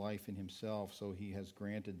has life in himself, so he has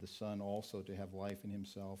granted the Son also to have life in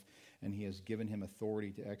himself, and he has given him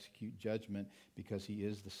authority to execute judgment because he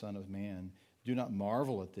is the Son of Man. Do not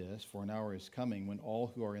marvel at this, for an hour is coming when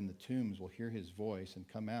all who are in the tombs will hear his voice and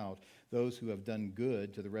come out, those who have done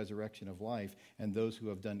good to the resurrection of life, and those who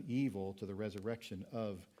have done evil to the resurrection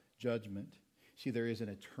of judgment. See, there is an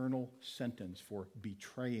eternal sentence for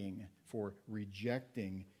betraying, for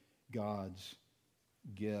rejecting God's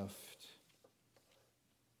gift.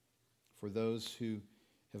 For those who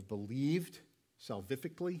have believed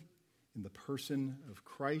salvifically in the person of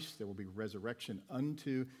Christ, there will be resurrection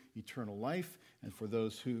unto eternal life. And for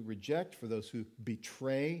those who reject, for those who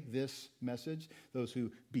betray this message, those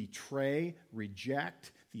who betray,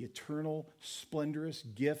 reject the eternal, splendorous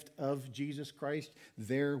gift of Jesus Christ,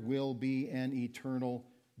 there will be an eternal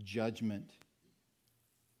judgment.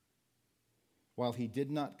 While he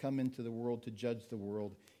did not come into the world to judge the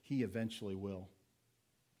world, he eventually will.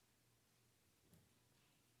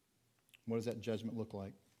 What does that judgment look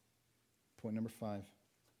like? Point number 5,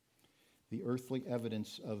 the earthly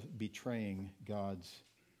evidence of betraying God's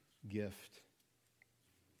gift.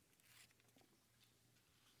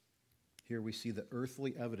 Here we see the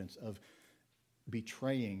earthly evidence of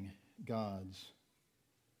betraying God's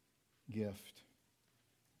gift.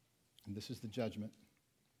 And this is the judgment.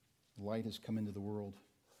 Light has come into the world,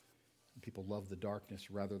 and people love the darkness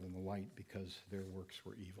rather than the light because their works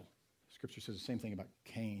were evil. Scripture says the same thing about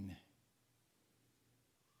Cain.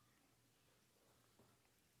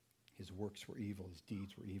 His works were evil, his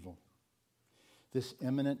deeds were evil. This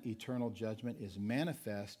imminent eternal judgment is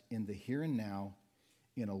manifest in the here and now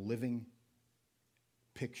in a living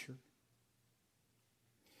picture.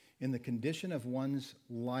 In the condition of one's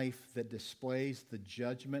life that displays the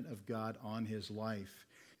judgment of God on his life.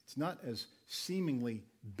 It's not as seemingly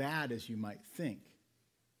bad as you might think.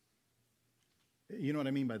 You know what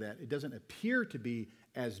I mean by that? It doesn't appear to be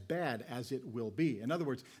as bad as it will be. In other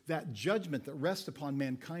words, that judgment that rests upon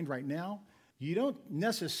mankind right now, you don't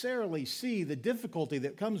necessarily see the difficulty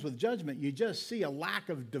that comes with judgment. You just see a lack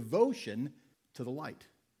of devotion to the light.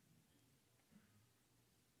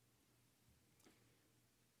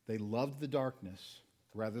 They loved the darkness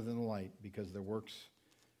rather than the light because their works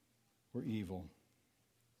were evil.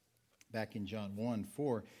 Back in John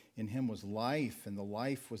 1:4, in him was life, and the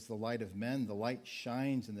life was the light of men. The light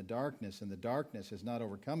shines in the darkness, and the darkness has not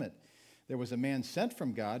overcome it. There was a man sent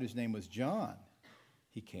from God whose name was John.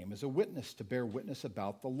 He came as a witness to bear witness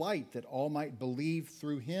about the light, that all might believe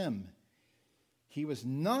through him. He was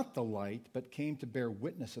not the light, but came to bear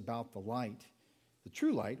witness about the light. The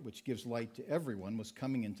true light, which gives light to everyone, was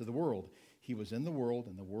coming into the world. He was in the world,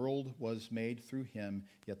 and the world was made through him,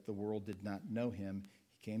 yet the world did not know him.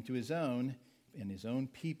 He came to his own, and his own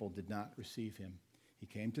people did not receive him. He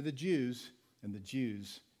came to the Jews, and the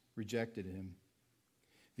Jews rejected him.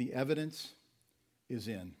 The evidence is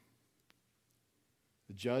in.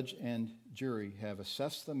 The judge and jury have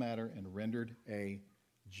assessed the matter and rendered a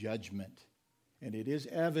judgment. And it is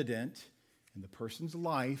evident in the person's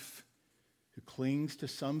life who clings to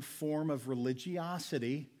some form of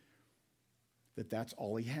religiosity that that's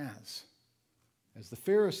all he has. As the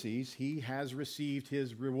Pharisees, he has received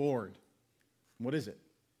his reward. What is it?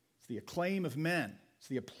 It's the acclaim of men. It's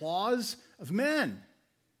the applause of men.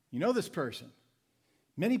 You know this person.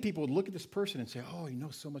 Many people would look at this person and say, oh, he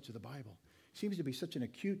knows so much of the Bible. Seems to be such an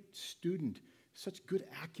acute student, such good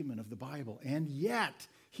acumen of the Bible. And yet,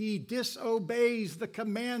 he disobeys the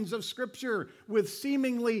commands of Scripture with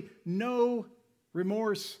seemingly no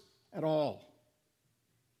remorse at all.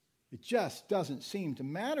 It just doesn't seem to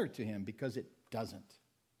matter to him because it doesn't.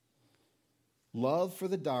 Love for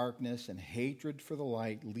the darkness and hatred for the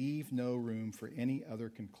light leave no room for any other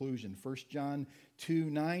conclusion. 1 John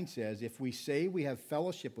 2:9 says, if we say we have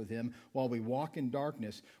fellowship with him while we walk in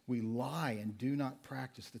darkness, we lie and do not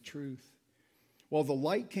practice the truth. While the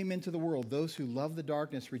light came into the world, those who loved the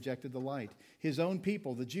darkness rejected the light. His own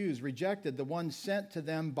people, the Jews, rejected the one sent to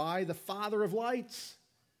them by the Father of lights.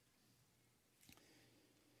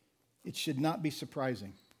 It should not be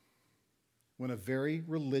surprising when a very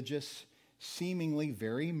religious, seemingly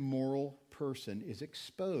very moral person is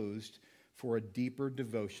exposed for a deeper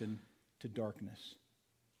devotion to darkness.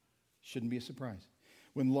 Shouldn't be a surprise.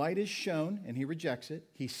 When light is shown and he rejects it,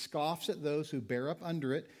 he scoffs at those who bear up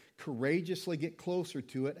under it, courageously get closer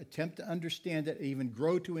to it, attempt to understand it, even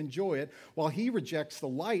grow to enjoy it. While he rejects the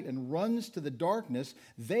light and runs to the darkness,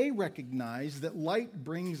 they recognize that light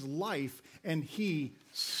brings life, and he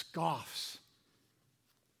scoffs.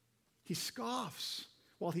 He scoffs.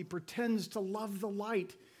 While he pretends to love the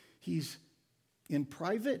light, he's in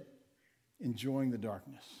private enjoying the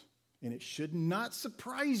darkness. And it should not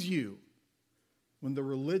surprise you when the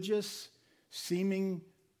religious, seeming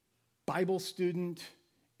Bible student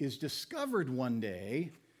is discovered one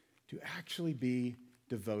day to actually be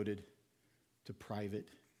devoted to private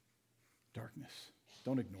darkness.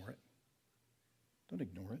 Don't ignore it. Don't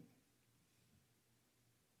ignore it.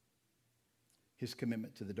 His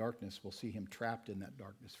commitment to the darkness will see him trapped in that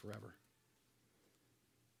darkness forever.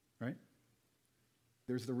 Right?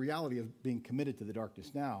 There's the reality of being committed to the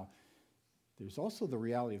darkness now. There's also the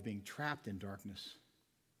reality of being trapped in darkness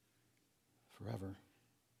forever.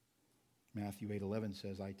 Matthew 8:11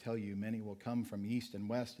 says, I tell you, many will come from east and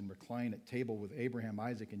west and recline at table with Abraham,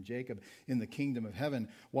 Isaac, and Jacob in the kingdom of heaven,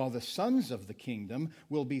 while the sons of the kingdom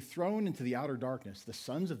will be thrown into the outer darkness. The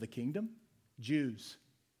sons of the kingdom? Jews.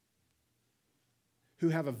 Who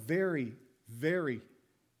have a very, very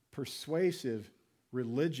persuasive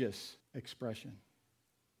religious expression.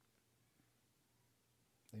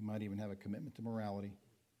 They might even have a commitment to morality.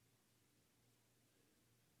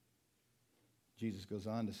 Jesus goes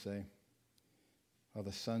on to say, while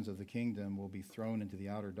the sons of the kingdom will be thrown into the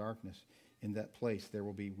outer darkness, in that place there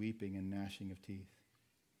will be weeping and gnashing of teeth.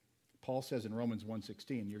 Paul says in Romans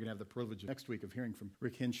 1:16, you're going to have the privilege next week of hearing from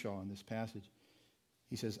Rick Hinshaw on this passage.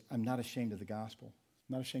 He says, I'm not ashamed of the gospel.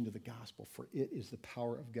 I'm not ashamed of the gospel, for it is the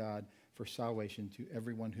power of God for salvation to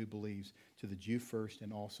everyone who believes, to the Jew first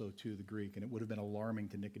and also to the Greek. And it would have been alarming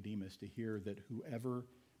to Nicodemus to hear that whoever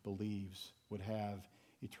believes would have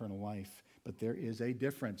eternal life. But there is a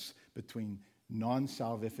difference between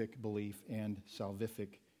non-salvific belief and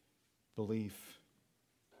salvific belief.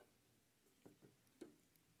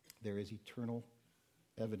 There is eternal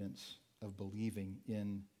evidence of believing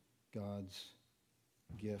in God's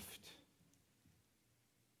gift.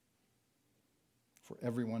 For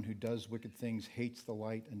everyone who does wicked things hates the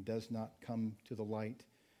light and does not come to the light,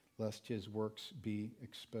 lest his works be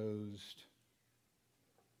exposed.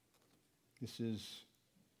 This is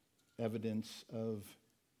evidence of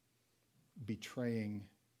betraying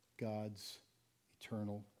God's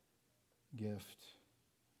eternal gift.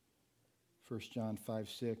 1 John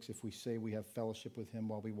 5:6, if we say we have fellowship with him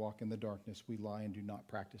while we walk in the darkness, we lie and do not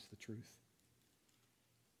practice the truth.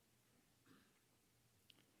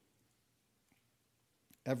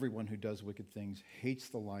 Everyone who does wicked things hates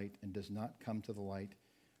the light and does not come to the light.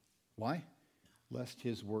 Why? Lest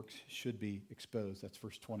his works should be exposed. That's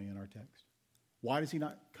verse 20 in our text. Why does he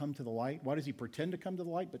not come to the light? Why does he pretend to come to the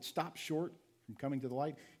light but stop short from coming to the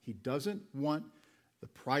light? He doesn't want the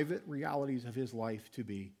private realities of his life to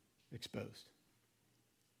be exposed.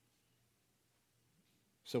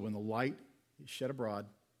 So when the light is shed abroad,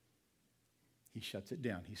 he shuts it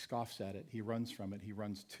down. He scoffs at it. He runs from it. He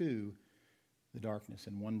runs to the darkness.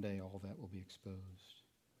 And one day all that will be exposed.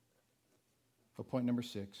 For point number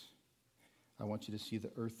 6, I want you to see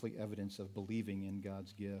the earthly evidence of believing in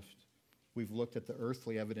God's gift. We've looked at the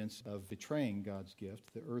earthly evidence of betraying God's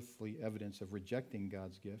gift, the earthly evidence of rejecting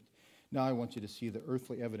God's gift. Now I want you to see the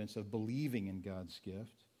earthly evidence of believing in God's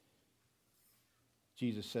gift.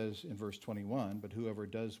 Jesus says in verse 21, but whoever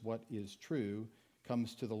does what is true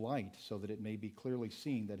comes to the light so that it may be clearly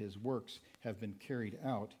seen that his works have been carried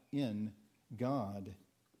out in God.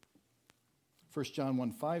 1 John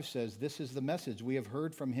 1:5 says, this is the message we have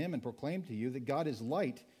heard from him and proclaimed to you, that God is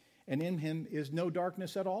light, and in him is no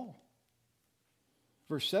darkness at all.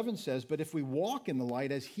 Verse 7 says, but if we walk in the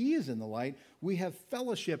light as he is in the light, we have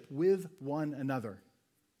fellowship with one another.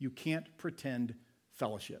 You can't pretend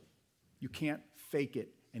fellowship. You can't fake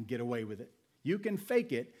it and get away with it. You can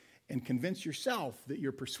fake it and convince yourself that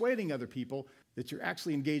you're persuading other people that you're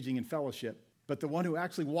actually engaging in fellowship. But the one who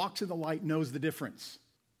actually walks in the light knows the difference.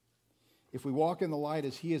 If we walk in the light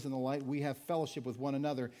as he is in the light, we have fellowship with one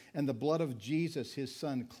another, and the blood of Jesus, his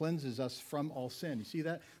son, cleanses us from all sin. You see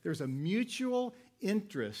that? There's a mutual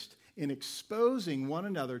interest in exposing one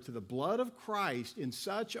another to the blood of Christ in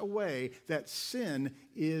such a way that sin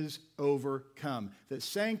is overcome, that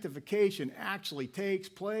sanctification actually takes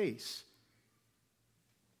place.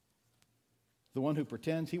 The one who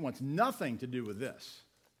pretends, he wants nothing to do with this.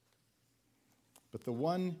 But the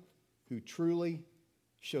one who truly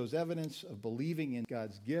shows evidence of believing in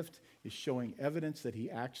God's gift is showing evidence that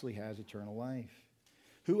he actually has eternal life.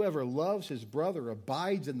 Whoever loves his brother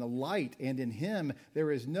abides in the light, and in him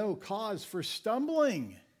there is no cause for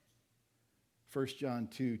stumbling. 1 John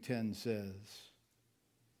 2:10 says.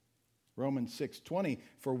 Romans 6:20,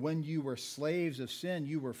 for when you were slaves of sin,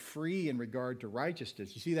 you were free in regard to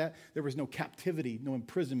righteousness. You see that? There was no captivity, no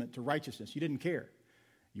imprisonment to righteousness. You didn't care.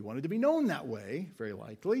 You wanted to be known that way, very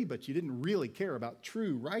likely, but you didn't really care about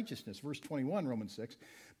true righteousness. Verse 21, Romans 6.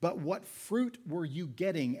 But what fruit were you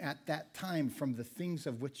getting at that time from the things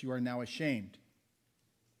of which you are now ashamed?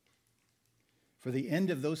 For the end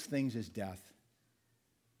of those things is death.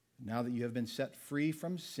 Now that you have been set free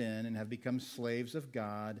from sin and have become slaves of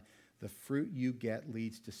God, the fruit you get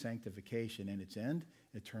leads to sanctification, and its end,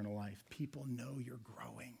 eternal life. People know you're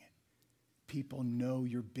growing. People know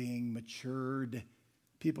you're being matured.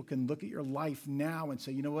 People can look at your life now and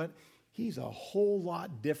say, you know what? He's a whole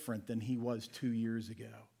lot different than he was 2 years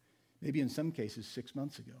ago. Maybe in some cases 6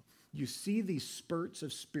 months ago. You see these spurts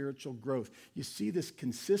of spiritual growth. You see this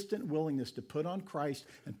consistent willingness to put on Christ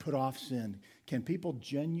and put off sin. Can people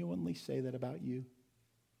genuinely say that about you?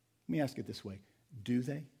 Let me ask it this way. Do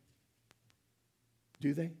they?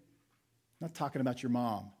 Do they? I'm not talking about your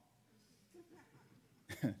mom.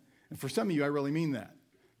 And for some of you, I really mean that.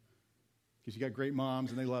 Because you got great moms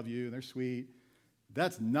and they love you and they're sweet.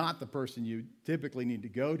 That's not the person you typically need to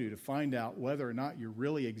go to find out whether or not you're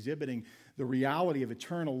really exhibiting the reality of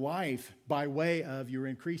eternal life by way of your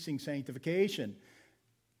increasing sanctification.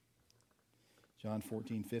 John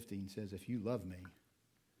 14:15 says, if you love me,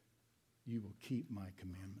 you will keep my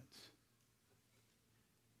commandments.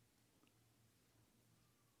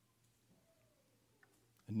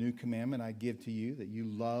 A new commandment I give to you, that you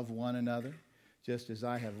love one another. Just as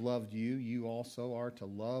I have loved you, you also are to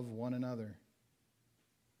love one another.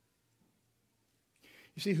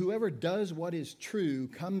 You see, whoever does what is true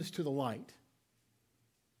comes to the light.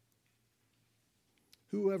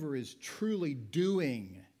 Whoever is truly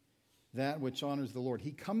doing that which honors the Lord,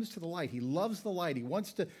 he comes to the light. He loves the light. He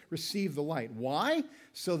wants to receive the light. Why?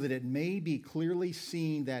 So that it may be clearly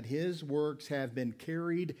seen that his works have been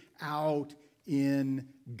carried out in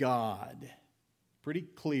God. Pretty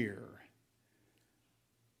clear.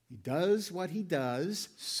 He does what he does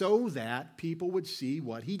so that people would see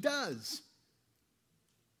what he does.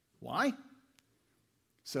 Why?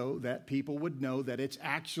 So that people would know that it's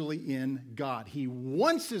actually in God. He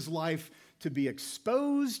wants his life to be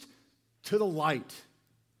exposed to the light.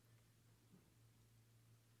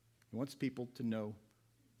 He wants people to know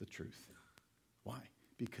the truth. Why?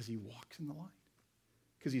 Because he walks in the light.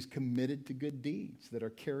 Because he's committed to good deeds that are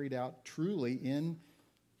carried out truly in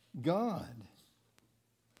God.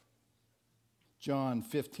 John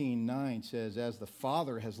 15:9 says, as the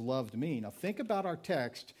Father has loved me. Now think about our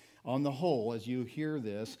text on the whole as you hear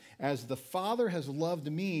this. As the Father has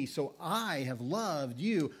loved me, so I have loved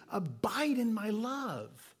you. Abide in my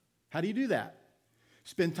love. How do you do that?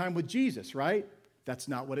 Spend time with Jesus, right? That's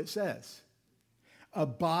not what it says.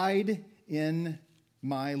 Abide in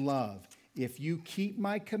my love. If you keep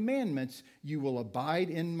my commandments, you will abide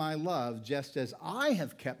in my love, just as I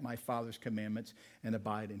have kept my Father's commandments and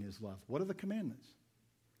abide in his love. What are the commandments?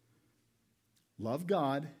 Love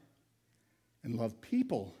God and love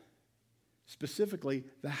people, specifically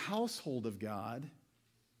the household of God.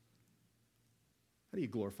 How do you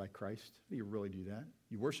glorify Christ? How do you really do that?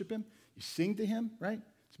 You worship him, you sing to him, right?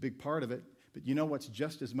 It's a big part of it. But you know what's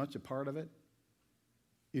just as much a part of it?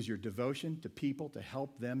 Is your devotion to people to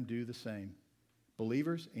help them do the same.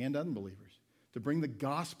 Believers and unbelievers. To bring the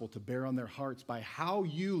gospel to bear on their hearts by how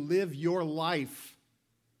you live your life.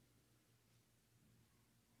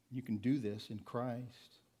 You can do this in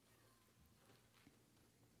Christ.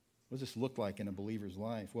 What does this look like in a believer's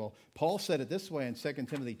life? Well, Paul said it this way in 2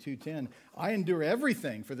 Timothy 2:10, I endure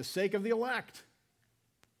everything for the sake of the elect,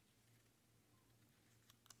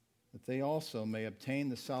 that they also may obtain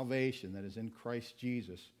the salvation that is in Christ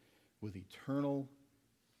Jesus with eternal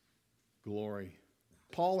glory.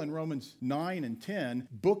 Paul in Romans 9 and 10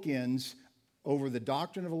 bookends over the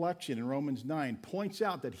doctrine of election in Romans 9, points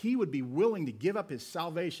out that he would be willing to give up his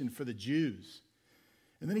salvation for the Jews.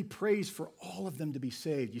 And then he prays for all of them to be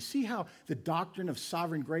saved. You see how the doctrine of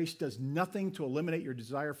sovereign grace does nothing to eliminate your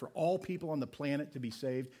desire for all people on the planet to be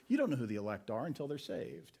saved? You don't know who the elect are until they're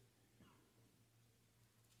saved.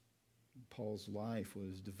 Paul's life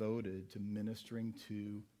was devoted to ministering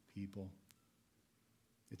to people.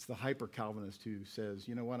 It's the hyper-Calvinist who says,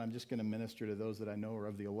 you know what, I'm just going to minister to those that I know are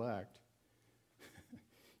of the elect.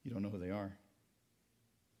 You don't know who they are.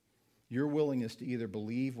 Your willingness to either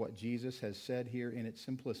believe what Jesus has said here in its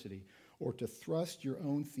simplicity or to thrust your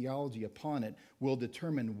own theology upon it will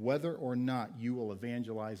determine whether or not you will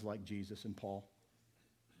evangelize like Jesus and Paul.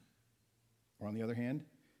 Or on the other hand,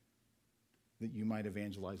 that you might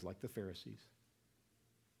evangelize like the Pharisees,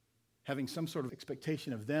 having some sort of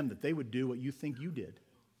expectation of them that they would do what you think you did.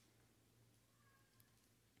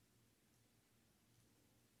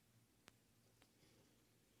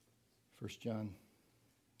 First John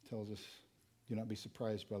tells us, do not be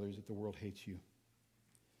surprised, brothers, that the world hates you.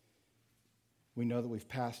 We know that we've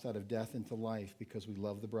passed out of death into life because we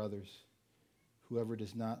love the brothers. Whoever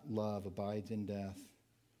does not love abides in death.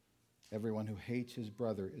 Everyone who hates his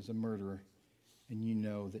brother is a murderer, and you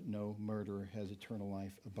know that no murderer has eternal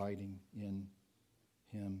life abiding in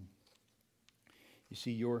him. You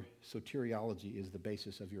see, your soteriology is the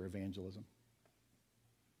basis of your evangelism.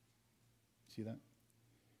 See that?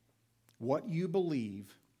 What you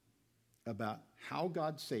believe about how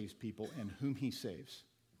God saves people and whom he saves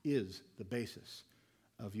is the basis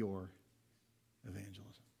of your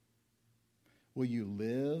evangelism. Will you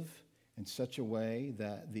live in such a way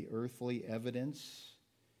that the earthly evidence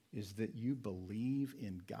is that you believe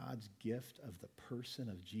in God's gift of the person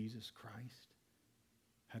of Jesus Christ?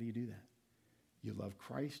 How do you do that? You love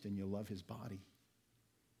Christ and you love his body.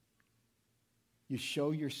 You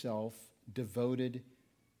show yourself devoted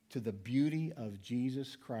to the beauty of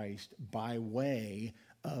Jesus Christ by way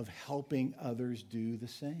of helping others do the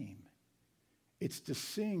same. It's to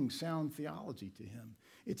sing sound theology to him.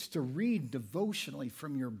 It's to read devotionally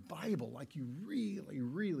from your Bible like you really,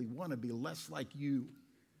 really want to be less like you,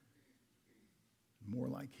 more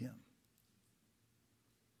like him.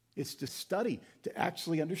 It's to study, to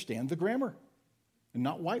actually understand the grammar and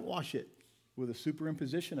not whitewash it with a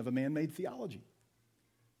superimposition of a man-made theology.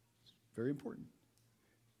 It's very important.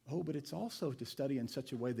 Oh, but it's also to study in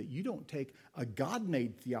such a way that you don't take a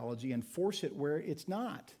God-made theology and force it where it's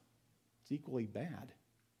not. It's equally bad.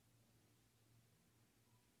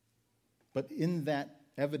 But in that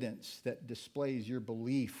evidence that displays your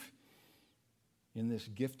belief in this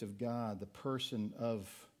gift of God, the person of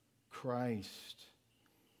Christ,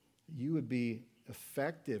 you would be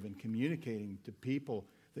effective in communicating to people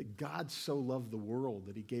that God so loved the world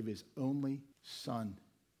that he gave his only Son.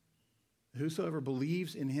 Whosoever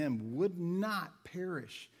believes in him would not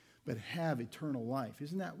perish, but have eternal life.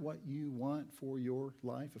 Isn't that what you want for your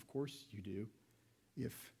life? Of course you do,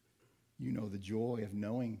 if you know the joy of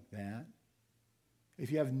knowing that. If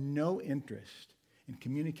you have no interest in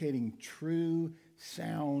communicating true,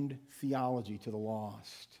 sound theology to the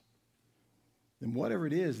lost, then whatever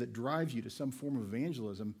it is that drives you to some form of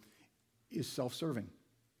evangelism is self-serving.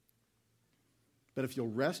 But if you'll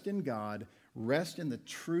rest in God, rest in the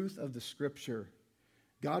truth of the Scripture,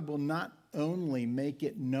 God will not only make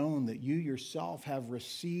it known that you yourself have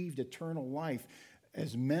received eternal life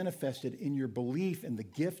as manifested in your belief in the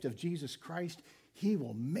gift of Jesus Christ, He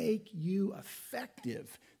will make you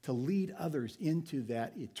effective to lead others into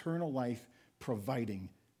that eternal life providing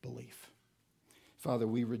belief. Father,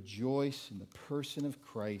 we rejoice in the person of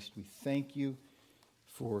Christ. We thank you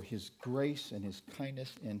for His grace and His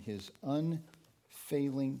kindness and His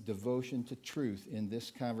unfailing devotion to truth in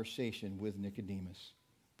this conversation with Nicodemus.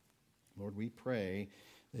 Lord, we pray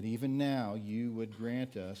that even now you would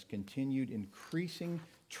grant us continued increasing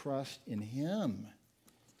trust in Him.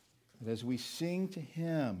 That as we sing to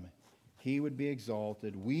Him, He would be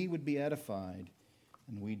exalted, we would be edified,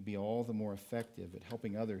 and we'd be all the more effective at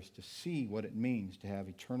helping others to see what it means to have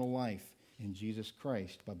eternal life in Jesus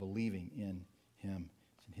Christ by believing in Him.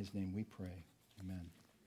 It's in His name we pray. Amen.